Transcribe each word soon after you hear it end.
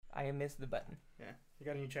I missed the button. Yeah. You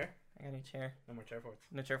got a new chair? I got a new chair. No more chair farts.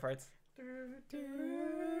 No chair farts.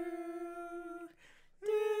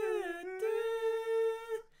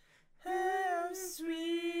 How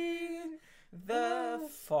sweet the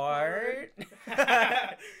fart.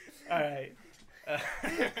 Alright. Hold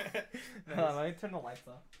on, let me turn the lights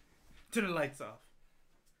off. Turn the lights off.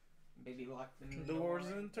 Baby locked the Doors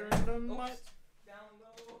door. and turn the lights. Down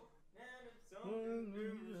low.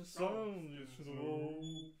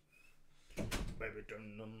 Baby,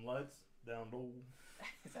 turn them lights down low.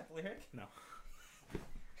 Is that the lyric? No.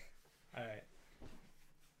 Alright.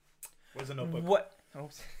 Where's the notebook? What?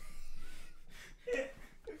 Oops.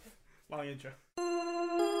 Long intro.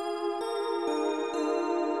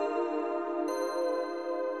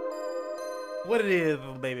 What it is,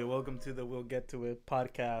 little baby. Welcome to the We'll Get To It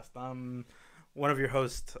podcast. I'm one of your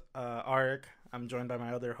hosts, Arik. I'm joined by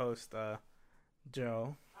my other host,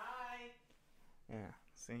 Joe. Hi. Yeah.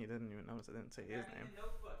 See, he didn't even notice I didn't say his name.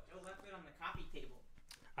 Notebook. Joe left it on the coffee table.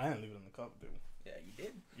 I didn't leave it in the cup, dude. Yeah, you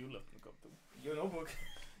did. You left it in the cup, dude. Your notebook.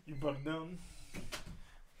 You brought it down.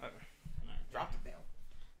 Okay. Drop it down.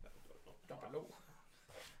 Drop it low.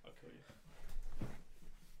 I'll kill you.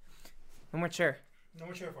 No more chair. No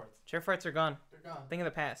more chair farts. Chair farts are gone. They're gone. Thing of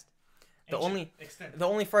the past. The Ancient only extent. the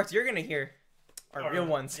only farts you're gonna hear are real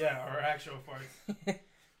ones. Yeah, our actual farts.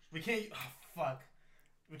 We can't. Oh, fuck.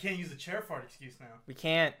 We can't use the chair fart excuse now. We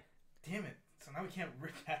can't. Damn it. So now we can't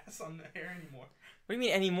rip ass on the air anymore. What do you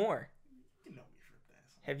mean anymore? You know we've ripped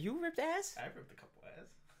ass. Have you ripped ass? I've ripped a couple ass.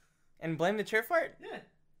 And blamed the chair fart? Yeah.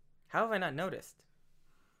 How have I not noticed?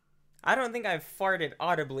 I don't think I've farted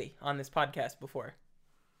audibly on this podcast before.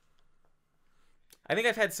 I think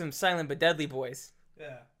I've had some silent but deadly boys,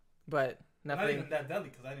 Yeah. but Not nothing. even that deadly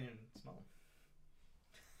because I didn't even smell them.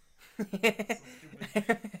 So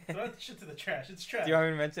stupid. Throw that shit to the trash. It's trash. Do you want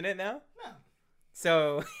me to mention it now? No.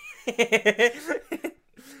 So,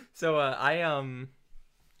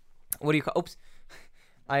 what do you call? Oops,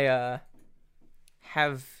 I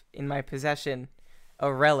have in my possession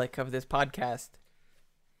a relic of this podcast.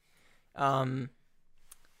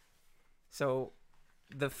 So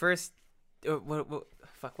the first,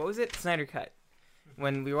 what was it? Snyder Cut.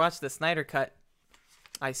 When we watched the Snyder Cut,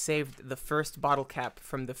 I saved the first bottle cap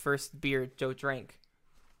from the first beer Joe drank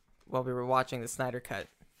while we were watching the Snyder Cut.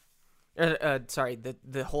 Sorry,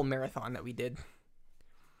 the whole marathon that we did.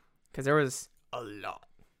 Because there was a lot.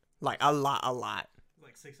 Like, a lot.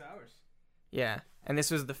 Like 6 hours. Yeah. And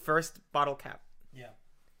this was the first bottle cap. Yeah.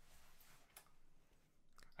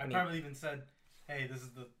 I I mean- probably even said, hey, this is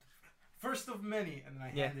the first of many, and then I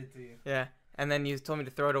handed it to you. Yeah. And then you told me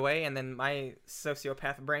to throw it away, and then my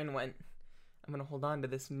sociopath brain went, I'm going to hold on to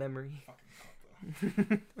this memory.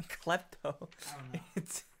 Fucking Klepto. I don't know.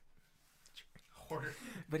 It's, Hoarder.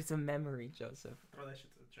 but it's a memory, Joseph. Throw that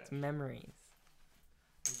shit to the trash. It's memories.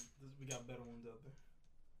 We got better ones out there.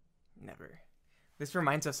 Never. This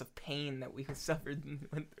reminds us of pain that we suffered and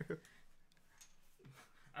went through.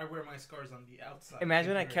 I wear my scars on the outside.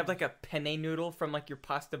 Imagine I kept like a penne noodle from like your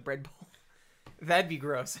pasta bread bowl. That'd be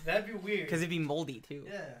gross. That'd be weird. Because it'd be moldy too.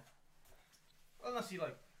 Yeah. Unless you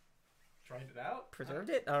like tried it out. Preserved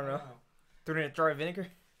it? I don't know. Threw it in a jar of vinegar?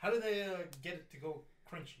 How do they get it to go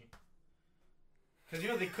crunchy? Because you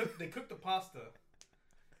know they cook the pasta.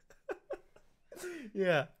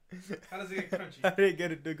 Yeah. How does it get crunchy? How did it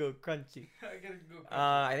get it to go crunchy? How do I get it to go crunchy?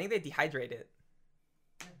 I think they dehydrate it.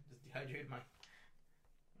 Yeah, just dehydrate my.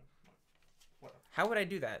 What? How would I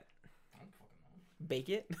do that? I don't fucking know. Bake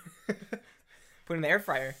it? Put it in the air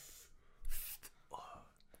fryer.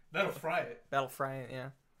 That'll fry it. That'll fry it, yeah.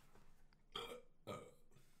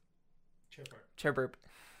 Chair fart. Chair burp.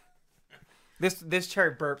 This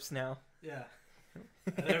chair burps now. Yeah.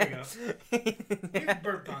 There we go. You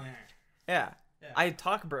burped on air. Yeah. Yeah. I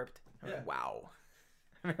talk burped. Yeah. Wow.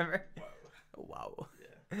 Remember? Whoa. Wow.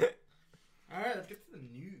 Yeah. All right, let's get to the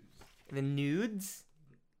news. The nudes?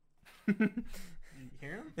 You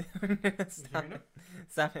hear him? Stop hearing it. him?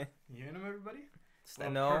 Stop it. You hearing him, everybody? No.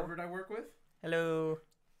 Little pervert I work with. Hello.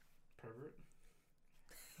 Pervert.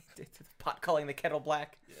 To the pot calling the kettle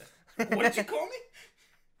black. Yeah. What did you call me?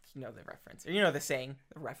 You know the reference. Or you know the saying.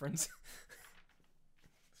 The reference.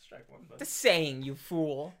 Strike one, buddy. The saying, you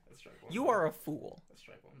fool. Let's strike one. You buddy. are a fool. Let's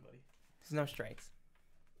strike one, buddy. There's no strikes.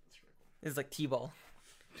 Let's strike one. This is like T-ball.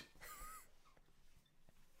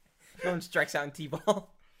 No one strikes out in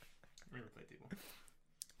T-ball. We never play table.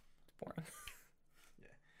 Boring.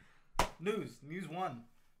 News one.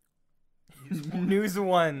 News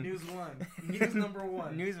one. News one. News number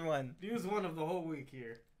one. News one. News one of the whole week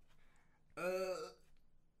here. I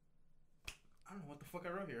don't know what the fuck I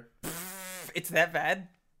wrote here. It's that bad?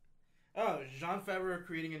 Oh, Jon Favreau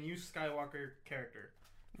creating a new Skywalker character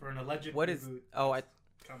for an alleged What is? reboot Oh,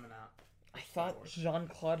 coming out. I thought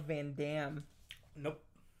Jean-Claude Van Damme. Nope.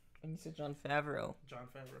 And you said Jon Favreau. Jon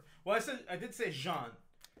Favreau. Well, I did say Jean.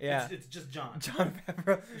 Yeah. It's just John. John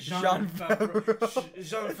Favreau. Jean Favreau.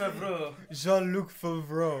 Jean Favreau. Jean-Luc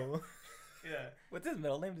Favreau. Yeah. What's his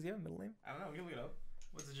middle name? Does he have a middle name? I don't know. We can look it up.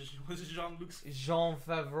 What's it Jean-Luc's? Jean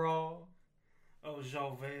Favreau. Oh,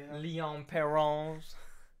 Jean-Vert. Leon Perrons.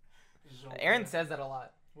 Aaron says that a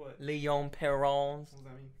lot. What? Leon Perrons. What does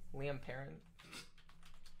that mean? Liam Perrin.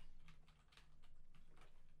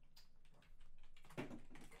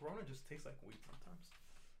 Corona just tastes like weed sometimes.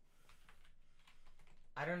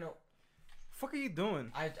 I don't know. Fuck are you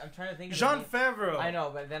doing? I'm trying to think of Jean the name. Favreau. I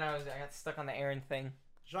know, but then I got stuck on the Aaron thing.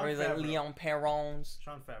 Jean Where he's Favreau. like Leon Perrons.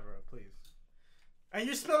 Jean Favreau, please. And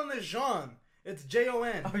you're spelling it Jean. It's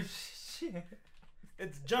Jon. Oh shit.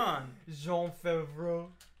 It's John. Jean Favreau.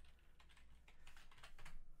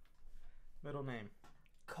 Middle name.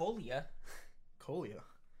 Colia. Colia.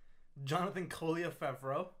 Jonathan Colia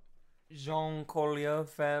Favreau. Jean Colia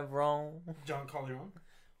Favreau. John Corleone.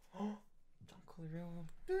 John Colia.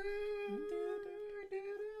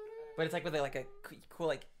 But it's like with like a cool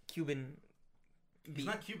like Cuban beat. He's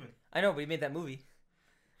not Cuban. I know, but he made that movie.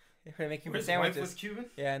 They make Cuban His sandwiches. wife was Cuban?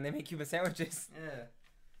 Yeah, and they make Cuban sandwiches. Yeah.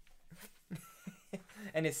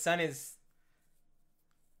 And his son is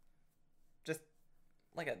just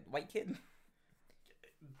like a white kid.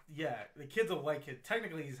 Yeah, the kid's a white kid.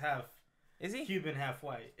 Technically, he's half Is he? Cuban, half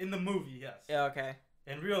white. In the movie, yes. Yeah, okay.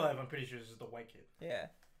 In real life, I'm pretty sure it's just a white kid. Yeah.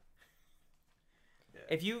 Yeah.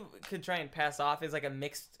 If you could try and pass off as like a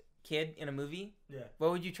mixed kid in a movie, Yeah.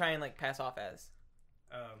 what would you try and like pass off as?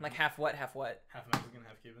 Like half what, half what? half Mexican,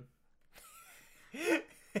 half Cuban.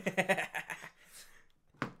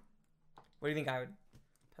 What do you think I would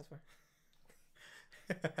pass for?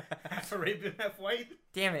 Half Arabian, half white.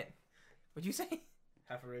 Damn it. What'd you say?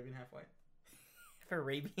 Half Arabian, half white. Half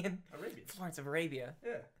Arabian? Arabian. Florence of Arabia.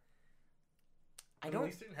 Yeah. I Middle don't.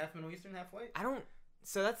 Eastern, half Middle Eastern, half white. I don't.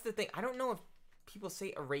 So that's the thing. I don't know if people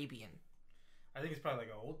say Arabian. I think it's probably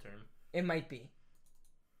like an old term. It might be.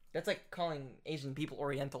 That's like calling Asian people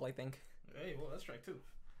Oriental, I think. Hey, well, that's right too.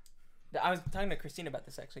 I was talking to Christine about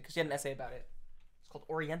this actually, because she had an essay about it. It's called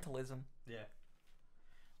Orientalism. Yeah.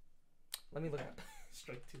 Let me look it up.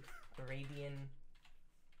 Strike two. Arabian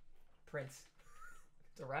Prince.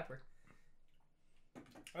 It's a rapper.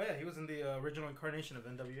 Oh yeah, he was in the original incarnation of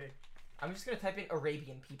NWA. I'm just gonna type in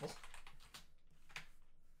Arabian people.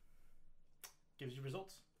 Gives you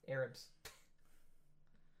results. Arabs.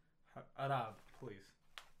 Arab, please.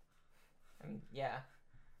 I mean, yeah.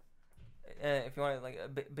 If you want to, like,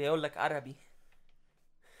 Beol like Arabi.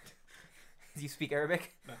 Do you speak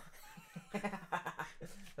Arabic? No.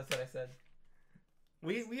 That's what I said.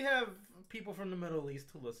 We have people from the Middle East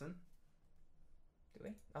who listen. Do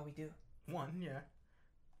we? Oh, we do. One, yeah.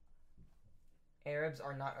 Arabs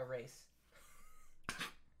are not a race.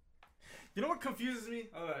 You know what confuses me?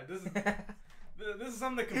 Alright, this is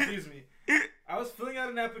something that confused me. I was filling out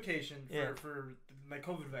an application for my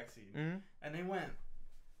COVID vaccine, Mm-hmm. and they went,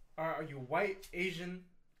 "Are you white, Asian,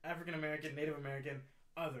 African American, Native American,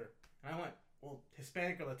 other?" And I went, "Well,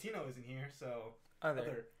 Hispanic or Latino isn't here, so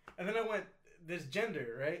other." And then I went, "There's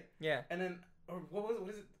gender, right?" Yeah. And then, or what was it?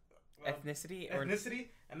 What is it? Ethnicity or Ethnicity,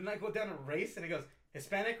 and then I go down to race, and it goes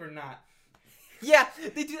Hispanic or not. Yeah,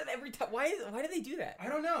 they do that every time. Why do they do that? I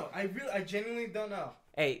don't know. I genuinely don't know.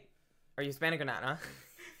 Hey, are you Hispanic or not, huh?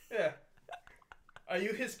 Yeah. Are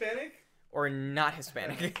you Hispanic? Or not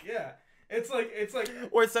Hispanic? Yeah. It's like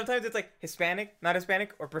Or sometimes it's like Hispanic, not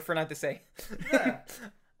Hispanic, or prefer not to say. Yeah.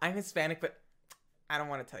 I'm Hispanic, but I don't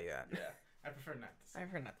want to tell you that. Yeah. I prefer not to say. I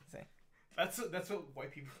prefer not to say. That's what white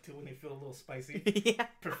people do when they feel a little spicy. Yeah.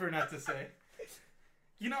 Prefer not to say.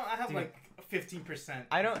 You know, I have Dude. like 15%.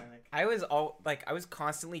 I don't. Hispanic. I was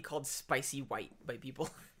constantly called spicy white by people,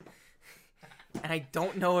 and I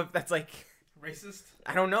don't know if that's like. Racist?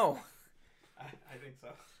 I don't know. I think so.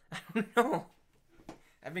 I don't know.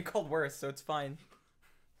 I've been called worse, so it's fine.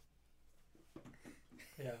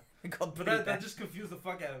 Yeah. I've been called But pretty that bad. just confused the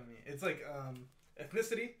fuck out of me. It's like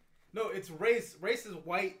ethnicity. No, it's race. Race is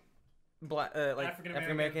white, Black, like African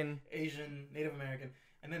African American Asian, Native American,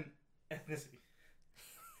 and then ethnicity.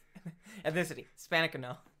 ethnicity, Hispanic or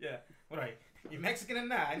no? Yeah. What are you? You Mexican or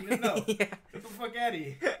not? I need to know. Yeah. Get the fuck out of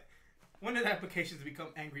here. When did applications become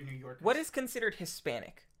angry New Yorkers? What is considered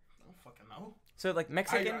Hispanic? I don't fucking know. So like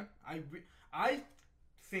Mexican. I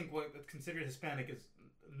think what considered Hispanic is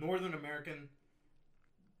Northern American,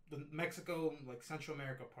 the Mexico, like Central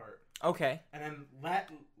America part, Okay. and then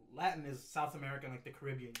Latin is South America, like the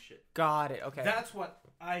Caribbean shit. Got it. Okay. That's what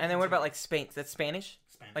I. And then what about like Spain? That's Spanish.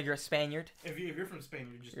 Spanish. Like you're a Spaniard. If you're from Spain,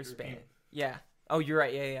 you're Spanish. Yeah. Oh, you're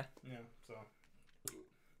right. Yeah. Yeah. So.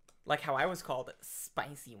 Like how I was called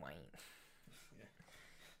spicy wine. Yeah.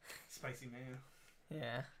 Spicy man.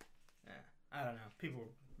 Yeah. Yeah. I don't know. People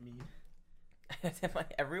were mean.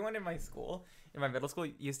 Everyone in my school, in my middle school,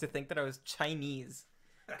 used to think that I was Chinese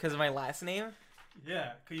because of my last name.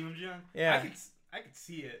 Yeah. Kuyumjian. Yeah. I could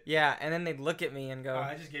see it. Yeah, and then they'd look at me and go, "Oh,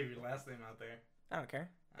 I just gave your last name out there." I don't care.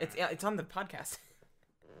 It's on the podcast.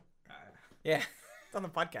 Uh, Yeah, it's on the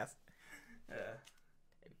podcast.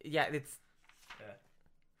 Yeah, it's.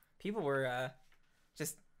 People were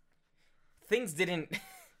just things didn't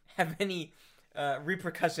have any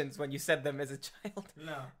repercussions when you said them as a child.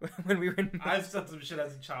 No. When we were in. I've said some shit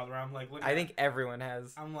as a child where I'm like, look. I think everyone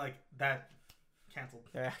has. I'm like that. Canceled.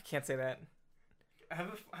 Yeah, I can't say that.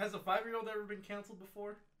 Has a 5-year-old ever been canceled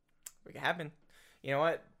before? It could happen. You know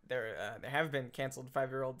what? There have been canceled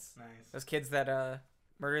 5-year-olds. Nice. Those kids that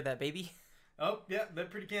murdered that baby. Oh yeah, they're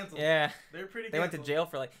pretty canceled. Yeah, they're pretty. They went to jail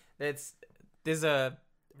for like there's a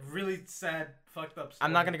really sad, fucked up story.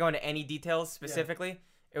 I'm not gonna go into any details specifically. Yeah.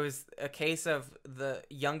 It was a case of the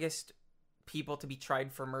youngest people to be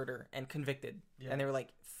tried for murder and convicted, and they were like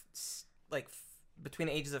between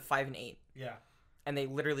the ages of 5 and 8. Yeah. And they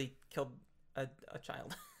literally killed a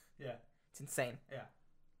child. Yeah. It's insane. Yeah.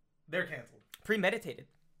 They're canceled. Premeditated.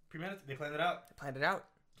 They planned it out.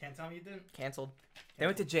 Can't tell me you didn't. Canceled. They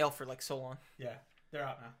went to jail for like so long. Yeah. They're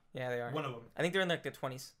out now. Yeah, they are. One of them. I think they're in like their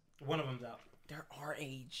 20s. One of them's out. They're our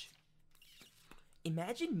age.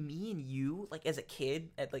 Imagine me and you, like as a kid,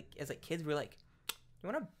 kids, we're like, you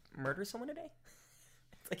want to murder someone today?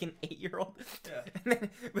 It's like an 8-year-old. Yeah.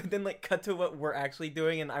 But then like cut to what we're actually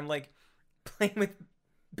doing, and I'm like playing with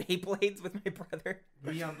Beyblades with my brother.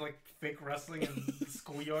 Me on like fake wrestling in the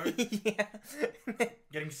schoolyard. Yeah.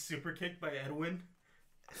 Getting super kicked by Edwin.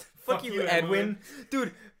 Fuck you, Edwin.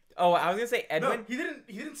 Dude. Oh, I was gonna say Edwin. No,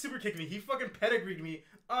 he didn't super kick me. He fucking pedigreed me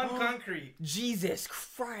on concrete. Jesus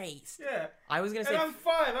Christ. Yeah. I was gonna say. And I'm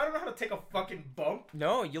 5. I don't know how to take a fucking bump.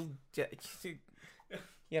 No, you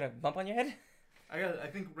had a bump on your head? I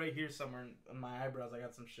think right here somewhere in my eyebrows I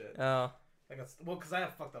got some shit. Oh. Because I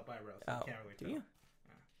have fucked up eyebrows. So I can't really tell. Do you?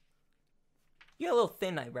 You got a little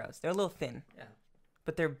thin eyebrows. They're a little thin. Yeah.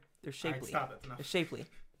 But they're shapely. Right, stop it.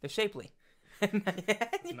 They're shapely.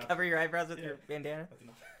 You cover your eyebrows with your bandana. That's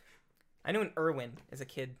enough. I knew an Irwin as a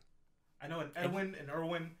kid. I know an Edwin, an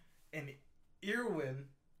Irwin, and Earwin.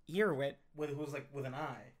 Earwin? Who was like with an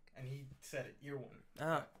I, and he said it, Earwin.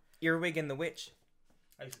 Oh. Earwig and the Witch.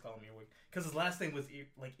 I used to call him Earwig. Because his last name was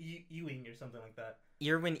Ewing or something like that.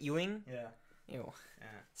 Earwin Ewing? Yeah. Ew. Yeah.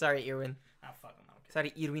 Sorry, Earwin. Ah, fuck him. I don't care.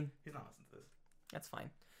 Sorry, Earwin. He's not listening to this. That's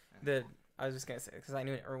fine. Yeah. I was just going to say, because I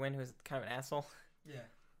knew an Irwin who was kind of an asshole. Yeah.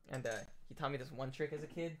 And he taught me this one trick as a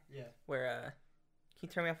kid. Yeah. Where, can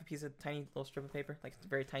you turn me off a piece of tiny little strip of paper? Like,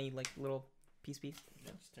 very tiny, like, little piece? Yeah,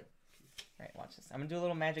 just tear a piece. Alright, watch this. I'm going to do a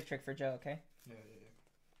little magic trick for Joe, okay? Yeah.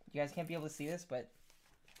 You guys can't be able to see this, but...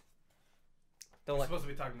 We're supposed to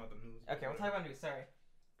be talking about the news. Okay, we'll talk about news, sorry.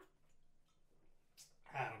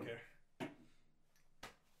 I don't care.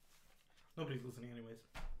 Nobody's listening anyways.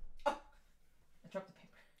 Oh! I dropped the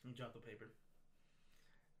paper. You dropped the paper.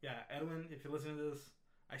 Yeah, Edwin, if you're listening to this,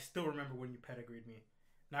 I still remember when you pedigreed me.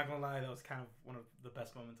 Not gonna lie, that was kind of one of the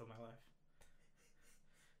best moments of my life.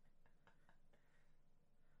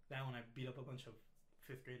 That when I beat up a bunch of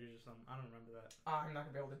 5th graders or something. I don't remember that. Oh, I'm not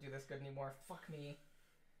gonna be able to do this good anymore. Fuck me.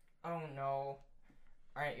 Oh no.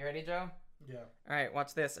 Alright, you ready, Joe? Yeah. Alright,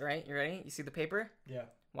 watch this, alright? You ready? You see the paper? Yeah.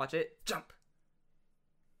 Watch it. Jump!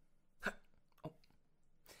 Oh.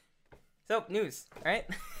 So, news, alright?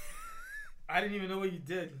 I didn't even know what you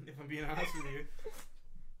did, if I'm being honest with you.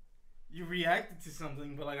 You reacted to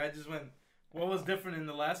something, but like I just went, what was different in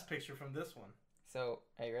the last picture from this one? So,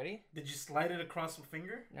 are you ready? Did you slide it across a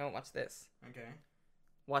finger? No, watch this. Okay.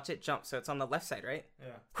 Watch it jump. So it's on the left side, right?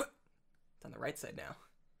 Yeah. It's on the right side now.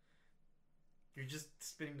 You're just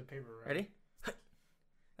spinning the paper around. Ready?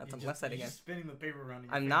 That's on the left side again. You're just spinning the paper around.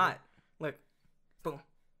 I'm not. Look. Boom.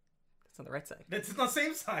 That's on the right side. That's on the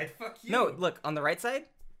same side. Fuck you. No, look. On the right side.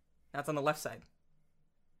 That's on the left side.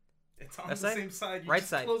 It's on the same side. You're right just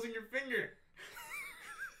side. Closing your finger.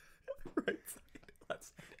 Right side. Left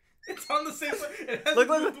side. It's on the same side. It has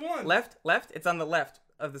look. one. Left. It's on the left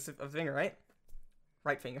of the finger, right?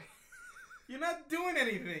 Right finger. You're not doing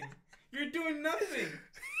anything. You're doing nothing.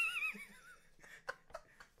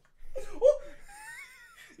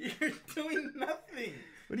 You're doing nothing.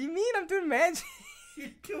 What do you mean? I'm doing magic. You're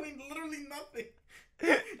doing literally nothing.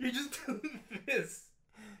 You're just doing this.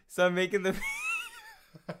 So I'm making the...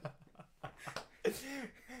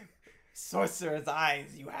 Sorcerer's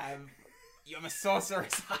eyes. You have a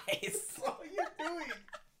sorcerer's eyes. What are you doing?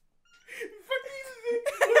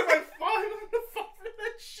 What am I falling on the fall for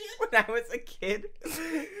that shit? When I was a kid,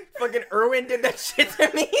 fucking Erwin did that shit to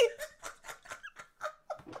me.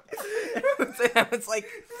 I was like,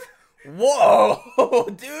 whoa,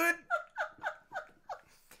 dude.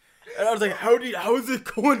 And I was like, how is it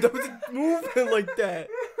going? How is it moving like that?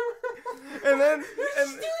 And then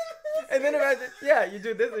imagine, yeah, you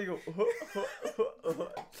do this and you go,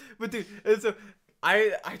 but dude, and so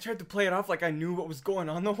I tried to play it off like I knew what was going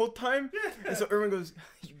on the whole time. Yeah. And so Erwin goes,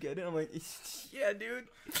 you get it? I'm like, yeah, dude.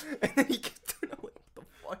 And then he kept doing it. I'm like, what the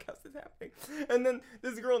fuck? How's this happening? And then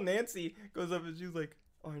this girl, Nancy, goes up and she's like,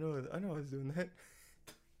 oh, I know I was doing that.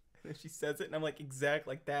 And then she says it and I'm like, exact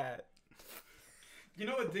like that. You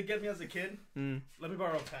know what did get me as a kid? Let me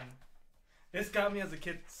borrow a pen. This got me as a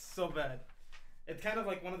kid so bad. It's kind of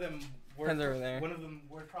like one of them word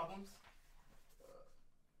problems.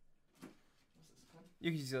 What's this pen?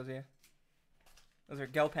 You can use those, yeah. Those are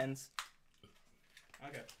gel pens.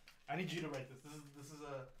 Okay. I need you to write this. This is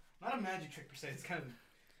not a magic trick per se. It's kind of a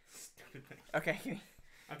stupid thing. Okay.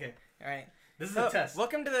 Okay. All right. This is a test.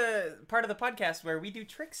 Welcome to the part of the podcast where we do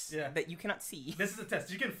tricks that you cannot see. This is a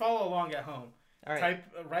test. You can follow along at home. All right.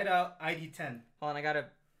 Write out ID 10. Hold on, I gotta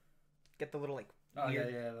get the little like weird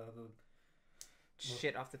the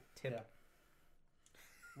shit off the tip.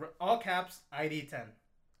 Yeah. All caps ID 10.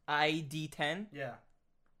 ID 10. Yeah.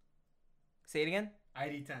 Say it again.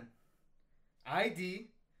 ID 10.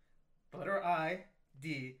 ID, the letter I,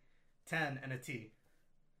 D, 10, and a T.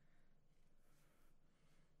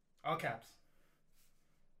 All caps.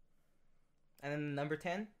 And then the number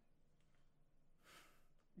 10?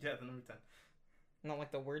 Yeah, the number 10. Not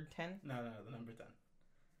like the word 10? No, the number 10.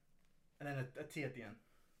 And then a T at the end.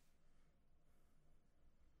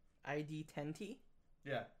 ID 10T?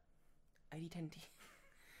 Yeah. ID 10T.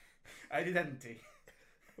 ID 10T.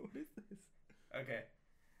 What is this? Okay.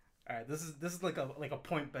 All right. This is like a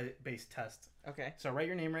point based test. Okay. So write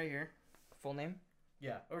your name right here. Full name?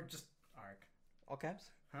 Yeah, or just Arik. All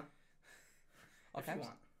caps? Huh? All caps? You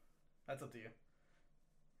want. That's up to you.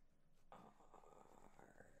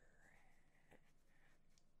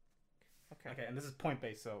 Okay, and this is point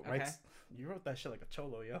based, so you wrote that shit like a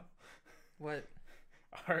cholo, yo. What?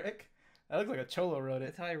 Arik? That looks like a cholo wrote it.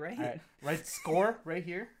 That's how I write. All right. Write score right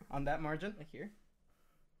here on that margin. Right here?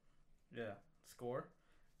 Yeah, score.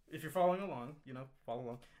 If you're following along, follow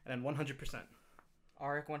along. And then 100%.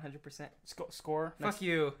 Arik 100%. Score. Fuck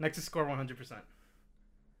you. Next to score 100%. It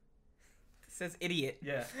says idiot.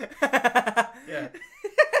 Yeah. Yeah.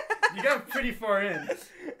 You got pretty far in.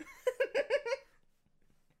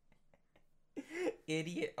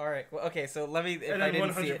 Idiot. All right. Well, okay. So let me. If and I then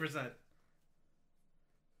didn't 100%. See it.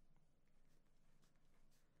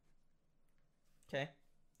 Okay.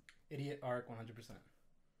 Idiot. Arik 100%.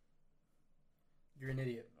 You're an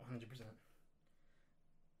idiot. 100%.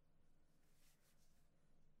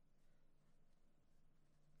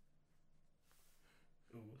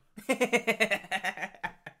 Ooh.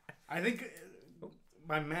 I think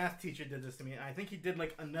my math teacher did this to me. I think he did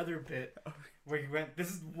like another bit where he went. This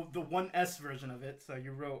is the 1S version of it. So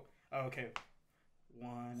you wrote. Oh, okay.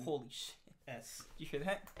 1. Holy shit. S. You hear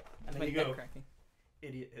that? And then you go. Cracking.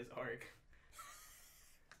 Idiot is Arik.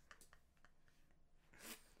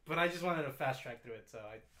 But I just wanted to fast track through it, so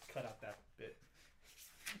I cut out that bit.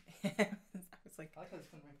 I was like, I like how this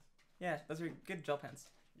pen works. Yeah, those are good gel pens.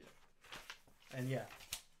 Yeah. And yeah.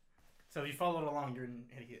 So if you followed along, you're an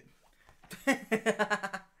idiot.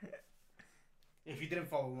 If you didn't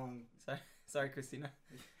follow along... Sorry, Christina.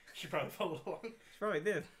 She probably followed along. She probably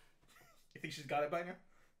did. You think she's got it by now?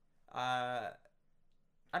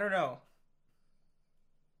 I don't know.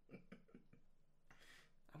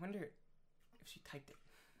 I wonder if she typed it.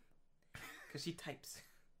 Because she types.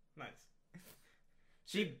 Nice.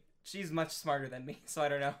 She's much smarter than me, so I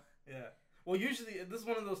don't know. Yeah. Well, usually, this is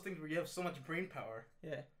one of those things where you have so much brain power.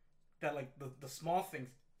 Yeah. That, like, the small things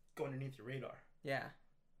go underneath your radar. Yeah.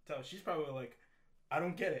 So she's probably like, I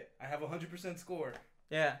don't get it. I have 100% score.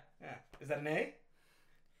 Yeah. Yeah. Is that an A?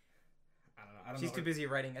 I don't know. She's too busy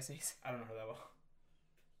writing essays. I don't know her that well.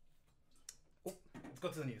 Oh, let's go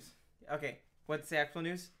to the news. Okay. What's the actual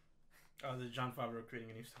news? Oh, there's Jon Favreau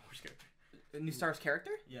creating a new Star Wars character. A new Star Wars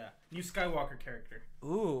character? Yeah. New Skywalker character.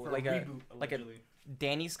 Ooh, like a reboot, like a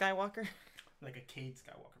Danny Skywalker? Like a Cade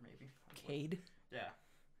Skywalker, maybe. Cade? Yeah.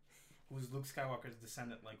 Who's Luke Skywalker's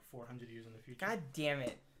descendant like 400 years in the future. God damn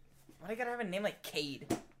it. Why do you gotta have a name like Cade?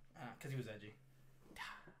 Because he was edgy.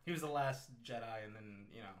 He was the last Jedi, and then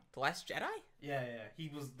The Last Jedi. Yeah. He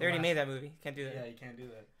was. They already made that movie. Can't do that. Yeah, you can't do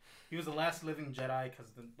that. He was the last living Jedi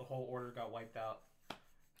because the whole order got wiped out.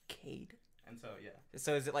 Cade. And so yeah.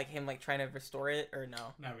 So is it like him trying to restore it or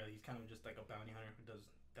no? Not really. He's kind of just like a bounty hunter who does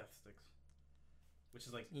death sticks, which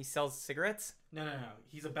is like he sells cigarettes. No.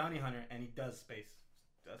 He's a bounty hunter and he does space.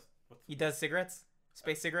 He does cigarettes.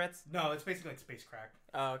 Space cigarettes. No, it's basically like space crack.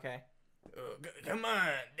 Oh, okay. Come on,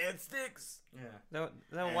 death sticks. Yeah. Is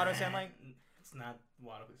that what Watto sound like? It's not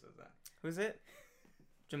Watto who says that. Who's it?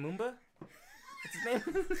 Jamumba? What's his name?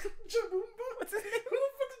 Jamumba? What's his name? Who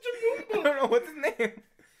the fuck is Jamumba? I don't know. What's his name?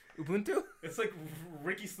 Ubuntu? It's like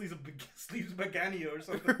Ricky Sleeves Baganio or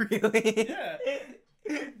something. Really? Yeah.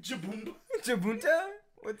 Jabumba. Jabunta?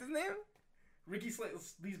 What's his name? Ricky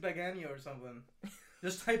Sleaze Baganio or something.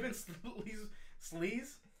 Just type in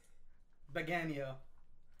Sleaze Baganio.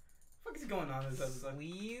 What the fuck is going on in this episode?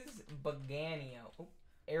 Sleaze Baganio. Oh,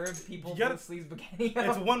 Arab people do Sleaze Baganio.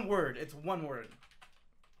 It's one word.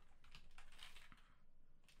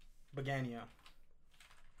 Baganio.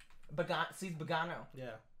 Sleaze Bagano.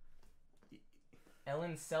 Yeah.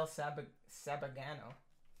 Ellen Sel Sabagano.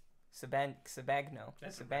 Sabagno. That's Sabagno.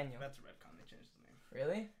 That's a retcon. They changed his name.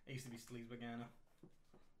 Really? It used to be Sleaze Bagano.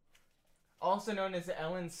 Also known as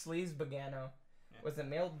Ellen Sleaze Bagano, was a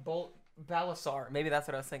male Balasar. Maybe that's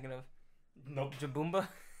what I was thinking of. Nope. Jabumba?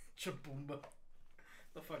 Jabumba.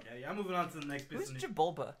 The fuck out of here. I'm moving on to the next bit. Who's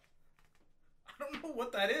Jabulba? I don't know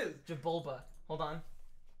what that is. Jabulba. Hold on.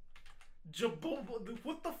 Jabulba.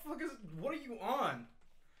 What the fuck is... What are you on?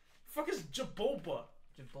 The fuck is Jabulba?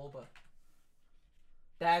 Jabulba.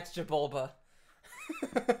 That's Jabulba.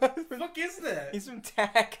 Fuck is that? He's from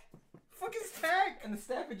Tack. Fuck is Tack? And the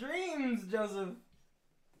Staff of Dreams, Joseph.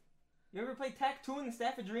 You ever play Tack 2 in the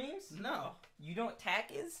Staff of Dreams? No. You know what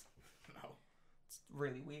Tack is? No. It's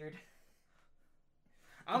really weird.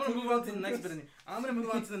 I'm gonna move on to the next bit of news. I'm gonna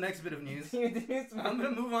move on to the next bit of news. I'm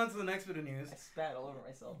gonna move on to the next bit of news. I spat all over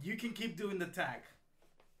myself. You can keep doing the tack.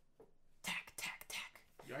 Tack, tack, tack.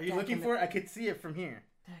 Are you looking for it? I could see it from here.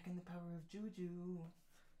 Tack and the power of Juju.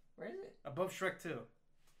 Where is it? Above Shrek 2.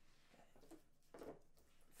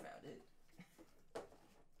 Found it.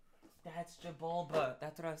 That's Jabulba.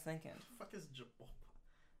 That's what I was thinking. What the fuck is Jabulba?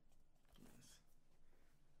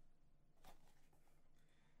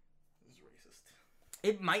 This is racist.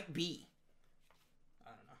 It might be. I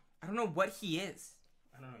don't know. I don't know what he is.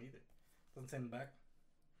 I don't know either. Doesn't say in the back.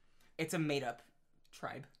 It's a made-up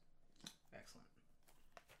tribe. Excellent.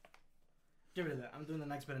 Get rid of that. I'm doing the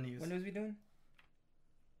next bit of news. What news we doing?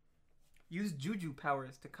 Use Juju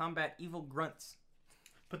powers to combat evil grunts.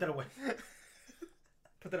 Put that away.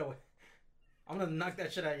 Put that away. I'm gonna knock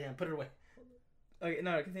that shit out of your hand. Put it away. Okay,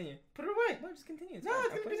 no, continue. Put it away. No, just continue. It's no, fine.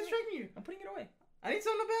 it's gonna be distracting you. I'm putting it away. I need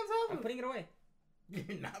something to bounce off of. I'm putting it away.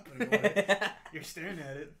 You're not putting it away. You're staring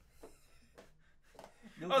at it.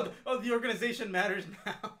 The organization matters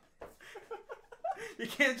now. You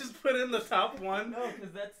can't just put in the top one. No,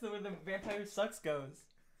 because that's where the Vampire Sucks goes.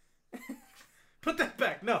 Put that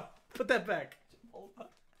back. No, put that back.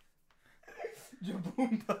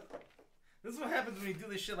 Jaboomba. This is what happens when you do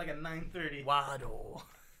this shit like at 9:30. Waddle.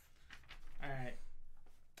 Alright.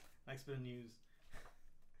 Next bit of news.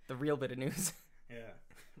 The real bit of news. Yeah.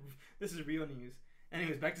 This is real news.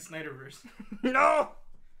 Anyways, back to Snyderverse. No!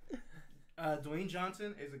 Dwayne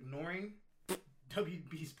Johnson is ignoring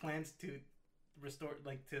WB's plans to restore,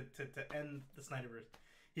 like, to end the Snyderverse.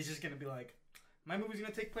 He's just gonna be like, my movie's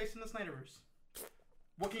gonna take place in the Snyderverse.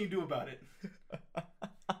 What can you do about it?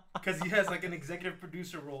 Because he has like an executive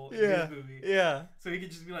producer role in his movie. Yeah. So he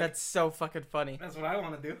could just be like, that's so fucking funny. That's what I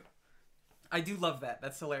want to do. I do love that.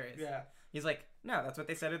 That's hilarious. Yeah. He's like, no, that's what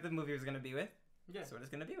they said the movie was going to be with. Yeah. That's what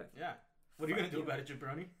it's going to be with. Yeah. What are you going to do about it,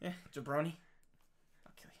 jabroni? Yeah, jabroni.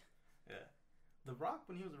 I'll kill you. Yeah. The Rock,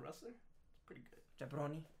 when he was a wrestler, pretty good.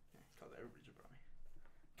 Jabroni. Yeah, he calls everybody jabroni.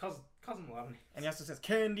 Calls him a lot of names. And he also says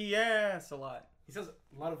candy ass a lot. He says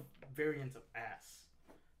a lot of variants of ass.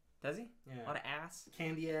 Does he? Yeah. A lot of ass.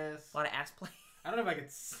 Candy ass. A lot of ass play. I don't know if I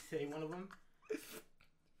could say one of them.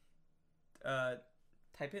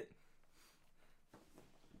 Type it.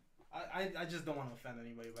 I just don't want to offend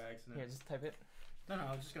anybody by accident. Yeah, just type it. No,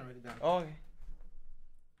 I was just gonna write it down. Oh, okay.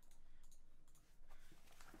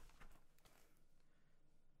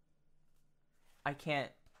 I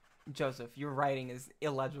can't. Joseph, your writing is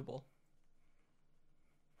illegible.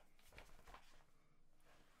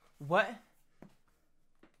 What?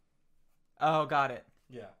 Oh, got it.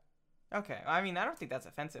 Yeah. Okay. I mean, I don't think that's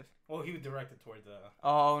offensive. Well, he would direct it towards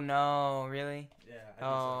Oh, no. Really? Yeah. I think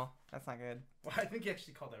so. That's not good. Well, I think he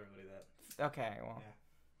actually called everybody that. Okay, well. Yeah.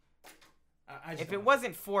 If it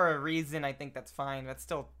wasn't for a reason, I think that's fine. That's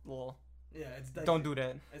still a little. Yeah, it's dicey. Don't do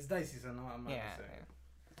that. It's dicey, so no, I'm not gonna say.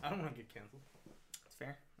 I don't want to get canceled. It's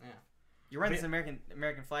fair. Yeah. You're wearing this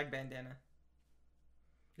American flag bandana.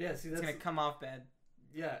 Yeah, see, it's gonna come off bad.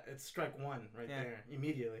 Yeah, it's strike one there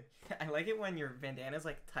immediately. I like it when your bandana's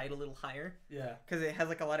like tied a little higher. Yeah. Because it has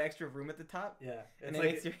like a lot of extra room at the top. Yeah. And it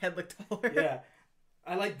makes your head look taller. Yeah.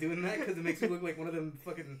 I like doing that because it makes me look like one of them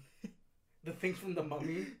fucking the things from the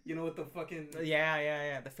Mummy. You know, with the fucking.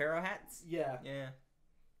 Yeah. The pharaoh hats. Yeah. Yeah.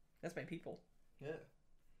 That's my people. Yeah.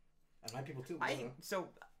 And my people too. So,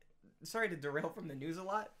 sorry to derail from the news a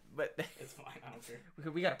lot, but it's fine. I don't care.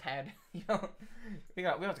 We got a pad. You know, we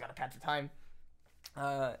also got a pad for time.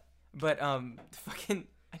 Fucking,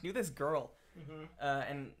 I knew this girl,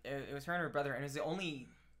 and it was her and her brother, and it was the only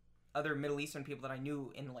other Middle Eastern people that I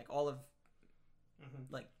knew in like all of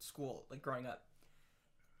like school, like growing up.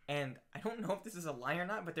 And I don't know if this is a lie or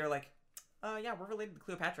not, but they're like, yeah, we're related to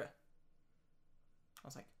Cleopatra. I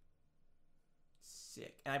was like,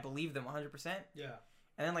 sick. And I believed them 100%. Yeah.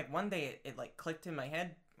 And then like one day it like clicked in my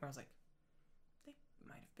head where I was like, they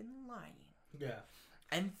might have been lying. Yeah.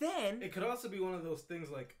 And then it could also be one of those things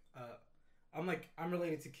like, I'm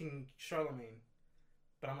related to King Charlemagne,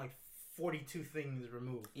 but I'm like 42 things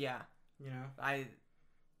removed. Yeah. You know?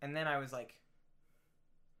 And then I was like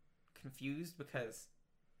confused because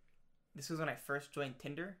this was when I first joined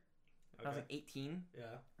Tinder. Okay. I was like 18. Yeah.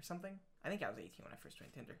 Or something. I think I was 18 when I first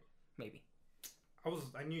joined Tinder. Maybe. I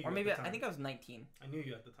knew you. Or maybe at the time. I think I was 19. I knew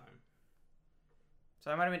you at the time.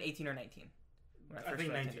 So I might have been 18 or 19 when I first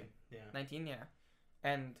joined 19. Tinder. Yeah. 19, yeah.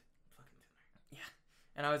 And fucking Tinder. Yeah.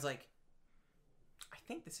 And I was like, I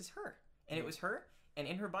think this is her. And it was her, and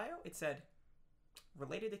in her bio it said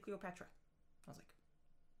related to Cleopatra. I was like,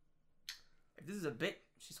 if this is a bit,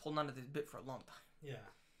 she's holding on to this bit for a long time. Yeah.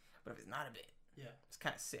 But if it's not a bit, it's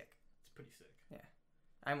kind of sick. It's pretty sick. Yeah.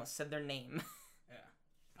 I almost said their name. Yeah.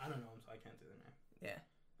 I don't know them, so I can't say their name. Yeah.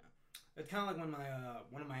 It's kind of like when my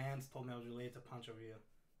one of my aunts told me I was related to Pancho Villa.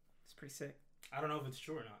 It's pretty sick. I don't know if it's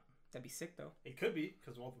true or not. That'd be sick though. It could be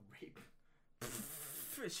because of all the rape.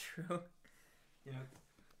 It's true. You know.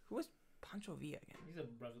 Who was Pancho Villa again? He's a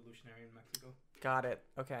revolutionary in Mexico. Got it.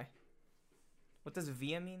 Okay. What does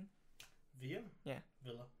Villa mean? Villa? Yeah.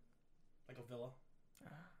 Villa. Like a villa.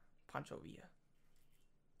 Pancho Villa.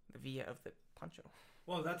 The Villa of the Pancho.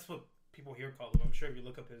 Well, that's what people here call him. I'm sure if you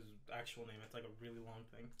look up his actual name, it's like a really long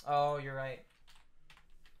thing. Oh, you're right.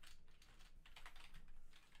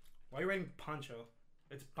 Why are you writing Pancho?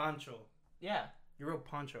 It's Pancho. Yeah. You wrote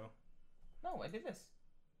Pancho. No, I did this.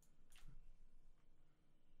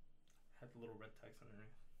 Had the little red text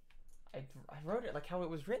underneath. I wrote it like how it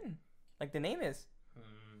was written. Like the name is.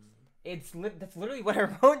 That's literally what I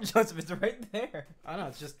wrote, Joseph. It's right there. I know,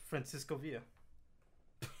 it's just Francisco Villa.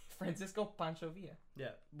 Francisco Pancho Villa.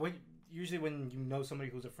 Yeah. Usually when you know somebody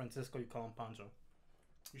who's a Francisco, you call him Pancho.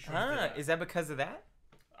 Is that because of that?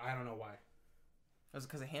 I don't know why. Was it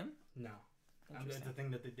because of him? No. It's a thing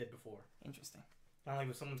that they did before. Interesting. Not like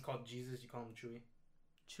if someone's called Jesus, you call him Chewy.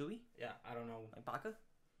 Chewy? Yeah, I don't know. Like Baca?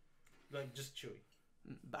 Like just Chewy.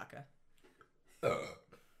 Baca.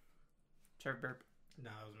 Trevor burp. No,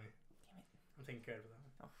 that was me. Damn it. I'm taking care of that one.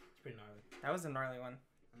 Oh, it's pretty gnarly. That was a gnarly one.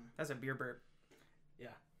 That's a beer burp.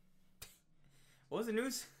 Yeah. What was the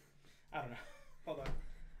news? I don't know. Hold on.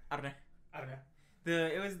 I don't know.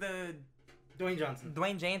 It was the Dwayne Johnson.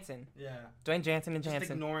 Dwayne Jansen. Yeah. Dwayne Jansen and Just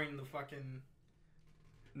Jansen. ignoring the fucking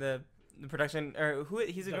the production or who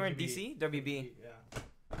he's ignoring DC? WB.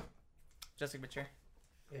 Yeah. Jessica Bichir.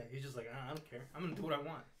 Yeah, he's just like, I don't care. I'm gonna do what I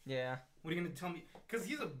want. Yeah. What are you gonna tell me? Because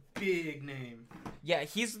he's a big name. Yeah,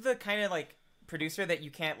 he's the kind of like producer that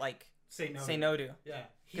you can't like say no to. Yeah.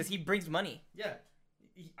 Because he brings money. Yeah.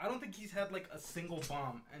 I don't think he's had like a single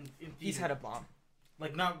bomb. He's had a bomb.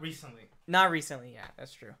 Like not recently. Not recently, yeah,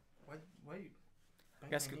 that's true. Why you?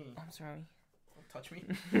 I'm sorry. Don't touch me.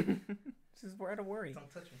 This is where to worry.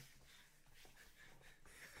 Don't touch me.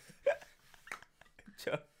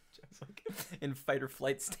 Joe's like in fight or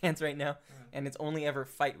flight stance right now, and it's only ever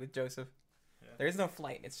fight with Joseph. Yeah. There is no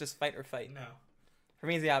flight. It's just fight or fight. No. For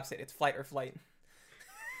me, it's the opposite. It's flight or flight.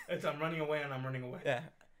 It's I'm running away and I'm running away. Yeah.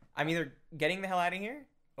 I'm either getting the hell out of here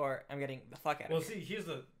or I'm getting the fuck out of here. Well, see, here's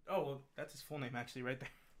the... Oh, well, that's his full name actually right there.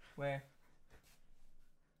 Where?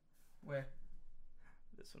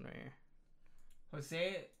 This one right here.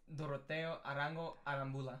 Jose Doroteo Arango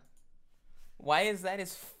Arambula. Why is that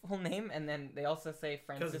his full name? And then they also say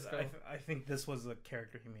Francisco. Because I think this was a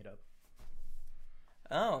character he made up.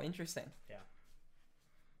 Oh, interesting. Yeah.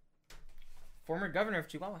 Former governor of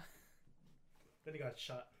Chihuahua. Then he got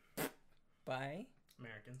shot. By?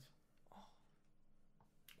 Americans. Oh.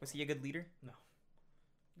 Was he a good leader? No.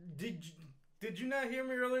 Did you not hear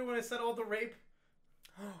me earlier when I said all the rape?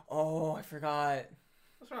 Oh, I forgot.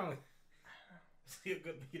 What's wrong with? Is he a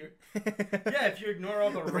good leader? Yeah, if you ignore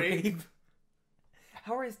all the rape.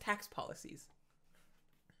 How are his tax policies?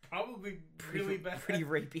 Probably really bad. Pretty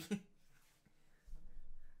rapey.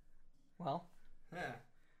 Well. Yeah.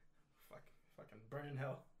 Fucking burn in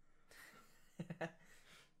hell.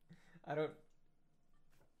 I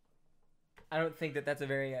don't think that that's a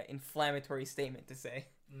very inflammatory statement to say.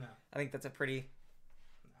 No. I think that's a pretty...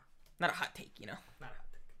 No. Not a hot take, you know? Not a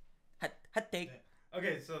hot take. Hot take. Yeah.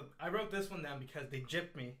 Okay, so I wrote this one down because they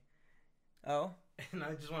gypped me. Oh? And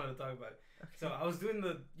I just wanted to talk about it. Okay. So I was doing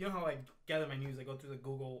you know how I gather my news? I go through the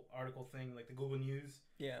Google article thing, like the Google News.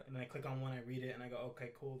 Yeah. And then I click on one, I read it, and I go,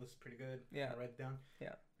 okay, cool, this is pretty good. Yeah. I write it down.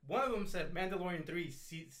 Yeah. One of them said Mandalorian 3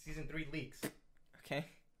 Season 3 leaks. Okay.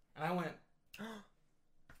 And I went,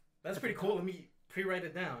 that's pretty cool. Let me pre-write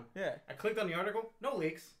it down. Yeah. I clicked on the article. No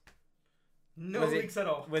leaks. No leaks at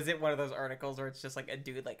all. Was it one of those articles where it's just like a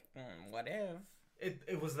dude like, what if?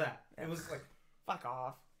 It was that. It was like, fuck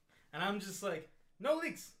off. And I'm just like, no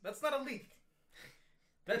leaks. That's not a leak.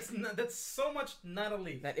 That's so much not a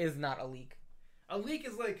leak. That is not a leak. A leak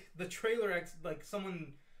is like the trailer, like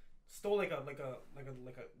someone stole like a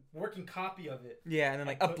working copy of it. Yeah, and then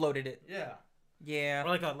like uploaded it. Yeah. Yeah.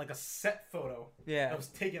 Or like a set photo. Yeah. That was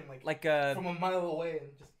taken like from a mile away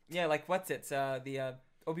and just. Yeah, like what's it? The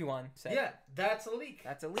Obi-Wan set. Yeah, that's a leak.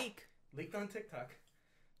 That's a leak. Leaked on TikTok.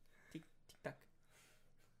 TikTok.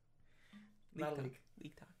 Not a leak.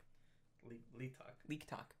 Leak talk. Leak talk. Leak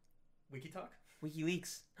talk. Wiki talk.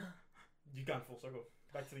 WikiLeaks. You've gone full circle.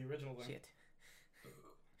 Back to the original thing. Shit.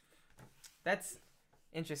 That's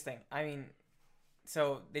interesting. I mean,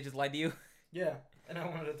 so they just lied to you? Yeah, and I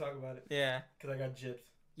wanted to talk about it. Yeah. Because I got gypped.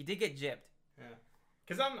 You did get gypped. Yeah.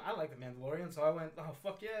 Because I like The Mandalorian, so I went, oh,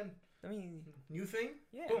 fuck yeah. I mean... New thing?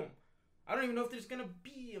 Yeah. Boom. I don't even know if there's going to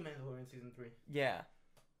be a Mandalorian Season 3. Yeah.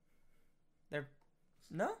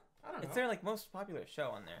 No? I don't know. It's their, like, most popular show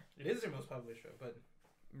on there. It is their most popular show, but...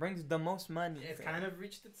 Brings the most money. It's kind of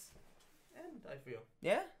reached its end, I feel.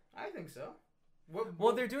 Yeah? I think so.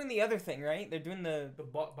 Well, they're doing the other thing, right? They're doing the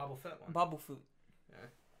Boba Fett one. Boba Fett. Yeah.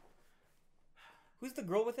 Who's the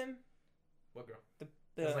girl with him? What girl?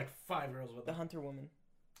 There's like 5 girls with the him. hunter woman.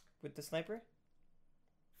 With the sniper?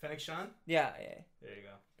 Fennec Shand? Yeah. There you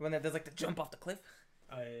go. The one that does like the jump off the cliff?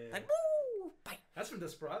 Oh, yeah. Like, woo! Bang. That's from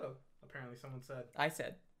Desperado, apparently someone said. I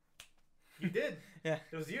said. You did? Yeah.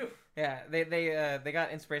 It was you. Yeah, they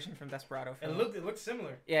got inspiration from Desperado. It looked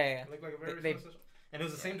similar. Yeah. It looked like a very similar. And it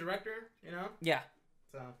was the same director, you know? Yeah.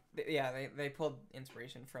 So. They pulled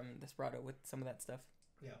inspiration from Desperado with some of that stuff.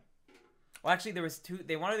 Yeah. Well, actually, there was two.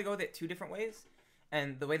 They wanted to go with it 2 different ways,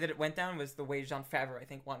 and the way that it went down was the way Jon Favreau, I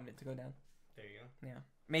think, wanted it to go down. There you go. Yeah,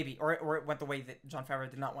 maybe, or it went the way that Jon Favreau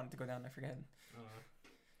did not want it to go down. I forget.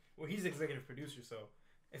 Well, he's executive producer, so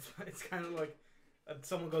it's kind of like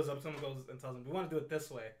someone goes and tells him, "We want to do it this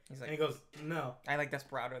way," He's like, and he goes, "No." I like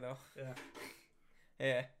Desperado though. Yeah.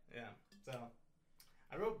 Yeah. Yeah. So,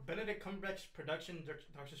 I wrote Benedict Cumberbatch production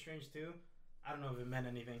Doctor Strange 2. I don't know if it meant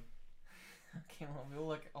anything. Okay, well, we'll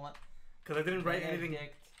look a lot. Because I didn't write anything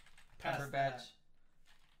past Cumberbatch. that.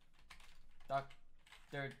 Doctor.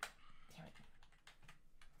 Damn it.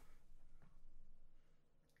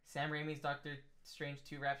 Sam Raimi's Doctor Strange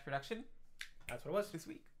 2 wraps production. That's what it was. This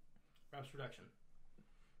week. Wraps production.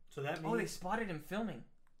 So that means... Oh, they spotted him filming.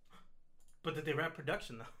 But did they wrap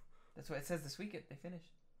production, though? That's what it says this week. They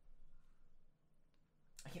finished.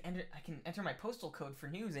 I can enter my postal code for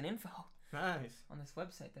news and info. Nice. On this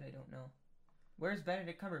website that I don't know. Where's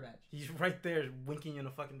Benedict Cumberbatch? He's right there winking you in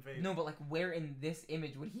the fucking face. No, but like where in this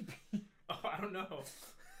image would he be? Oh, I don't know.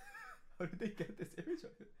 How did they get this image of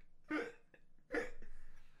it?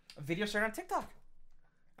 A video shared on TikTok.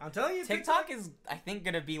 I'm telling you, TikTok is, I think,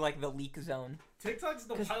 gonna be like the leak zone. TikTok's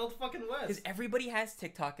the wild fucking west. Because everybody has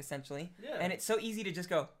TikTok, essentially. Yeah. And it's so easy to just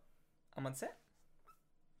go, I'm on set.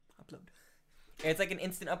 Upload. It's like an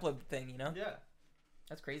instant upload thing, you know? Yeah.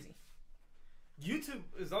 That's crazy. YouTube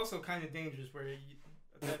is also kind of dangerous where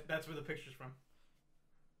that's where the picture's from.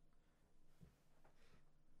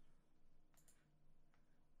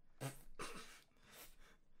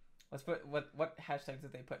 Let's put, what hashtags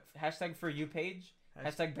did they put? Hashtag for you page?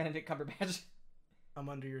 Hashtag Benedict Cumberbatch. I'm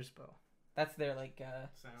under your spell. That's their like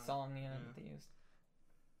song, yeah. that they used.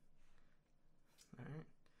 Alright.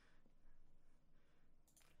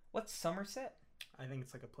 What's Somerset? I think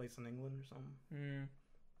it's like a place in England or something. Hmm.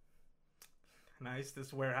 Nice.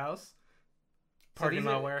 This warehouse. Parking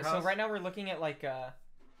lot warehouse. So right now we're looking at like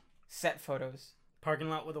set photos parking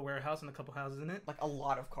lot with a warehouse and a couple houses in it. Like a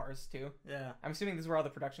lot of cars too. Yeah. I'm assuming this is where all the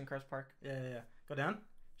production cars park. Yeah. Go down.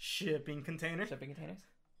 Shipping container. Shipping containers.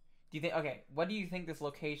 Do you think? Okay, what do you think this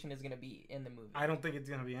location is gonna be in the movie? I don't think it's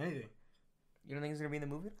gonna be anything. You don't think it's gonna be in the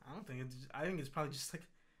movie? I don't think it's. I think it's probably just like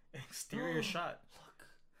an exterior shot. Look.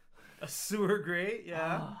 A sewer grate.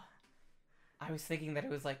 Yeah. I was thinking that it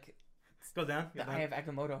was like. Go down. The Eye of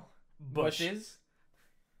Agamotto. Bushes.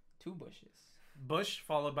 2 bushes. Bush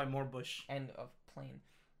followed by more bush. And a plane.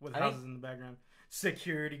 With houses in the background.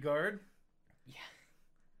 Security guard. Yeah.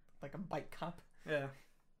 Like a bike cop. Yeah.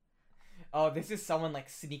 Oh, this is someone like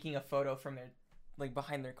sneaking a photo from their, like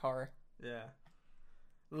behind their car. Yeah.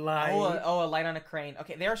 Light. Oh, a light on a crane.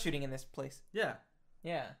 Okay, they are shooting in this place. Yeah.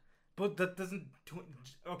 Yeah. But that doesn't.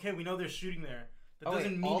 Okay, we know they're shooting there. That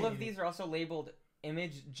doesn't mean all anything. of these are also labeled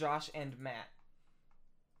Image, Josh, and Matt.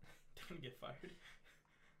 They're gonna get fired.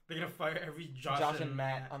 They're gonna fire every Josh and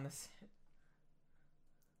Matt on this.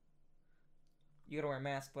 You gotta wear a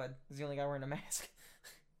mask, bud. This is the only guy wearing a mask.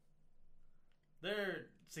 They're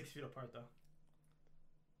 6 feet apart, though.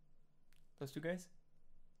 Those 2 guys?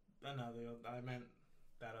 No, I meant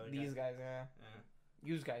that other guy. These guys, yeah.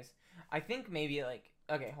 Use guys. I think maybe like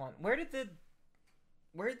okay, hold on.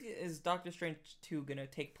 Where is Doctor Strange 2 gonna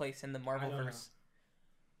take place in the Marvelverse?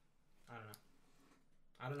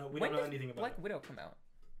 I don't know. We don't know anything about Black Widow come out?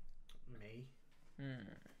 May.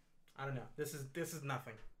 I don't know. This is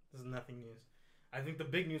nothing. This is nothing news. I think the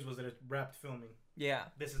big news was that it's wrapped filming. Yeah.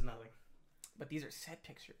 This is nothing. But these are set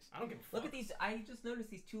pictures. I don't give a fuck. Look at these. I just noticed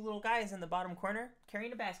these 2 little guys in the bottom corner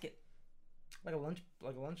carrying a basket. Like a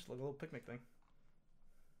little picnic thing.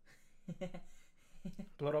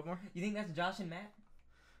 Blow it up more? You think that's Josh and Matt?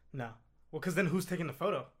 No. Well, because then who's taking the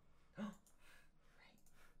photo? Right.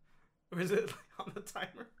 Or is it like on the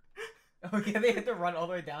timer? Oh yeah, they have to run all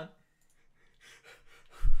the way down.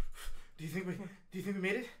 Do you think we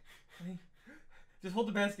made it? Just hold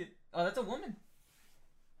the basket. Oh, that's a woman.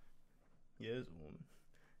 Yeah, it's a woman.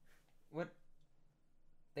 What?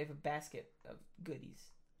 They have a basket of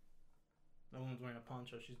goodies. That woman's wearing a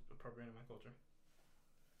poncho. She's appropriating my culture.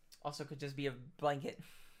 Also, could just be a blanket.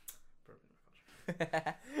 Appropriating my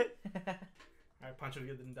culture. Alright, Poncho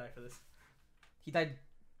didn't die for this. He died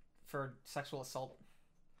for sexual assault.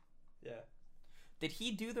 Yeah. Did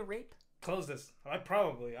he do the rape? Close this. I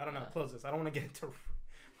don't know. Close this. I don't want to get into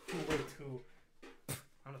who raped who.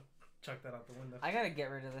 I'm gonna chuck that out the window. I gotta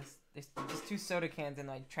get rid of this. There's just 2 soda cans in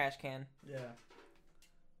my trash can. Yeah.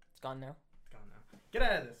 It's gone now. It's gone now. Get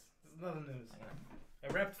out of this. This is nothing news.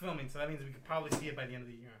 It wrapped filming, so that means we could probably see it by the end of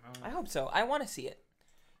the year. I hope so. I want to see it.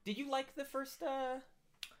 Did you like the first? I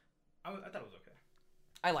thought it was okay.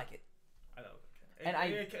 I like it. I thought it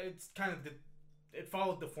was okay. It's kind of it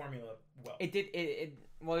followed the formula well. It did.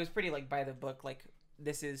 Well, it was pretty like by the book. Like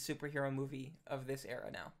this is superhero movie of this era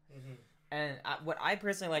now. Mm-hmm. And what I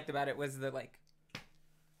personally liked about it was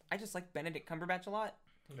I just like Benedict Cumberbatch a lot.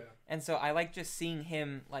 Yeah. And so I like just seeing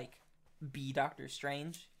him like be Doctor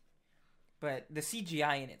Strange. But the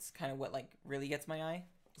CGI in it's kind of what like really gets my eye.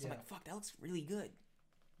 So I'm like, fuck, that looks really good.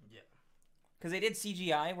 Yeah. Because they did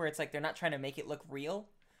CGI where it's like they're not trying to make it look real.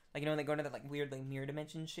 Like, you know, when they go into that like weird like mirror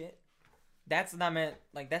dimension shit. That's not meant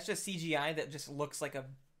like that's just CGI that just looks like a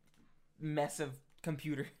mess of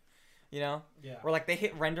computer. You know? Yeah. Where like they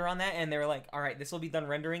hit render on that and they were like, all right, this will be done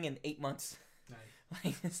rendering in 8 months. Nice.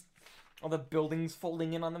 Like this, all the buildings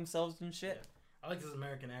folding in on themselves and shit. Yeah. I like this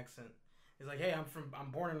American accent. He's like, hey,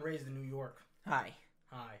 I'm born and raised in New York. Hi.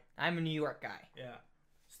 I'm a New York guy. Yeah.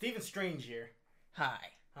 Stephen Strange here. Hi.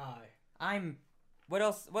 What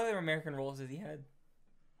else? What other American roles has he had?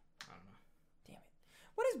 I don't know. Damn it.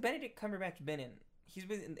 What has Benedict Cumberbatch been in? He's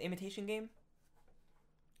been in The Imitation Game?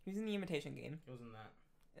 He was in The Imitation Game. He was in that.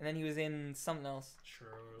 And then he was in something else.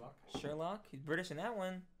 Sherlock? He's British in that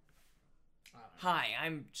one. I don't know. Hi,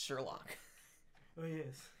 I'm Sherlock. Oh, he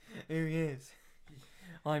is. Here he is.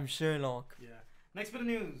 I'm Sherlock. Yeah. Next bit of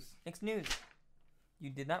news. Next news. You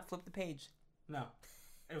did not flip the page. No.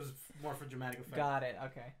 It was more for dramatic effect. Got it.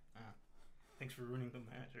 Okay. Thanks for ruining the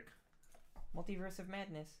magic. Multiverse of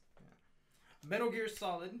Madness. Yeah. Metal Gear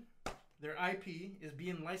Solid, their IP, is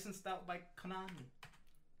being licensed out by Konami.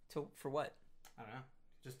 For what? I don't know.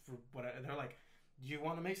 Just for what? They're like, do you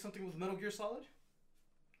want to make something with Metal Gear Solid?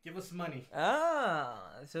 Give us money. Ah,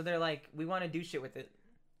 so they're like, we want to do shit with it.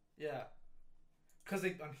 Yeah. Because I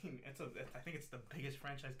think it's the biggest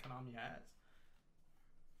franchise Konami has.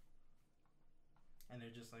 And they're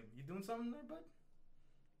just like, you doing something there, bud?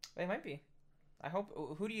 They might be. I hope.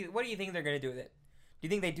 What do you think they're gonna do with it? Do you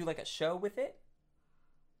think they do like a show with it?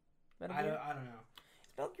 I don't know. Is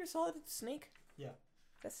Metal Gear Solid Snake? Yeah.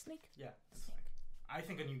 That's Snake. Yeah. It's like, I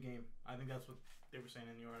think a new game. I think that's what They were saying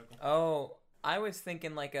in the article. Oh, I was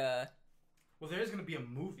thinking like a. Well, there is gonna be a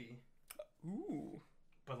movie. Ooh.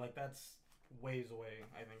 But like that's ways away.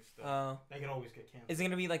 I think still. That could always get canceled. Is it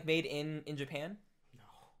gonna be like made in Japan? No.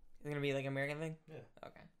 Is it gonna be like an American thing? Yeah.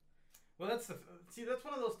 Okay. Well, that's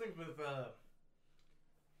one of those things with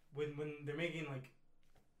when they're making like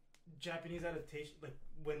Japanese adaptation, like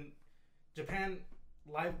when Japan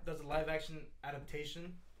does a live action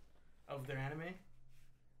adaptation of their anime,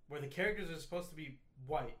 where the characters are supposed to be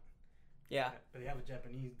white. Yeah. But they have a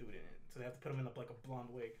Japanese dude in it, so they have to put him in like a blonde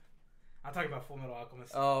wig. I'm talking about Full Metal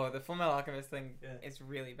Alchemist. Oh, the Full Metal Alchemist thing is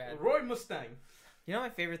really bad. Roy Mustang. You know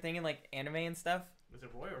my favorite thing in like anime and stuff? Is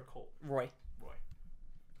it Roy or Colt? Roy.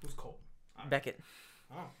 Who's Colt? Beckett.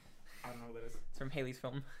 Oh, I don't know who that is. It's from Haley's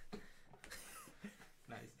film.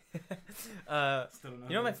 Nice. Still don't know.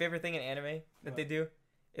 You know my favorite thing in anime that they do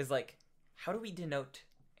is like, how do we denote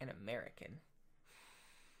an American?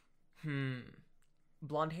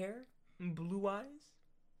 Blonde hair, blue eyes,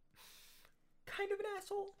 kind of an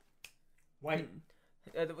asshole. White.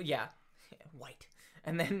 Yeah, white.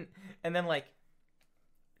 And then like,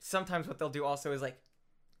 sometimes what they'll do also is like,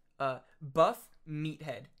 buff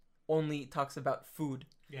meathead only talks about food.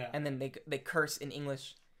 Yeah. And then they curse in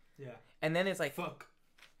English. Yeah. And then it's like fuck,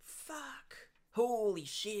 holy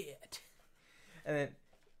shit. And then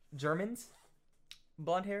Germans,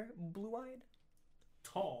 blonde hair, blue eyed,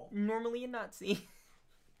 tall, normally a Nazi.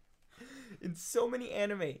 In so many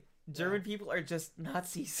anime, German people are just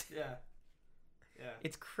Nazis. Yeah.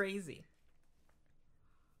 It's crazy.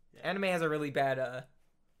 Yeah. Anime has a really bad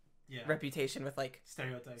reputation with like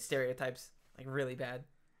stereotypes, like really bad.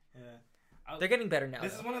 Yeah. They're getting better now.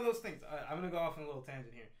 This is one of those things. I'm gonna go off on a little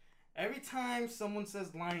tangent here. Every time someone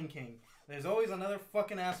says Lion King, there's always another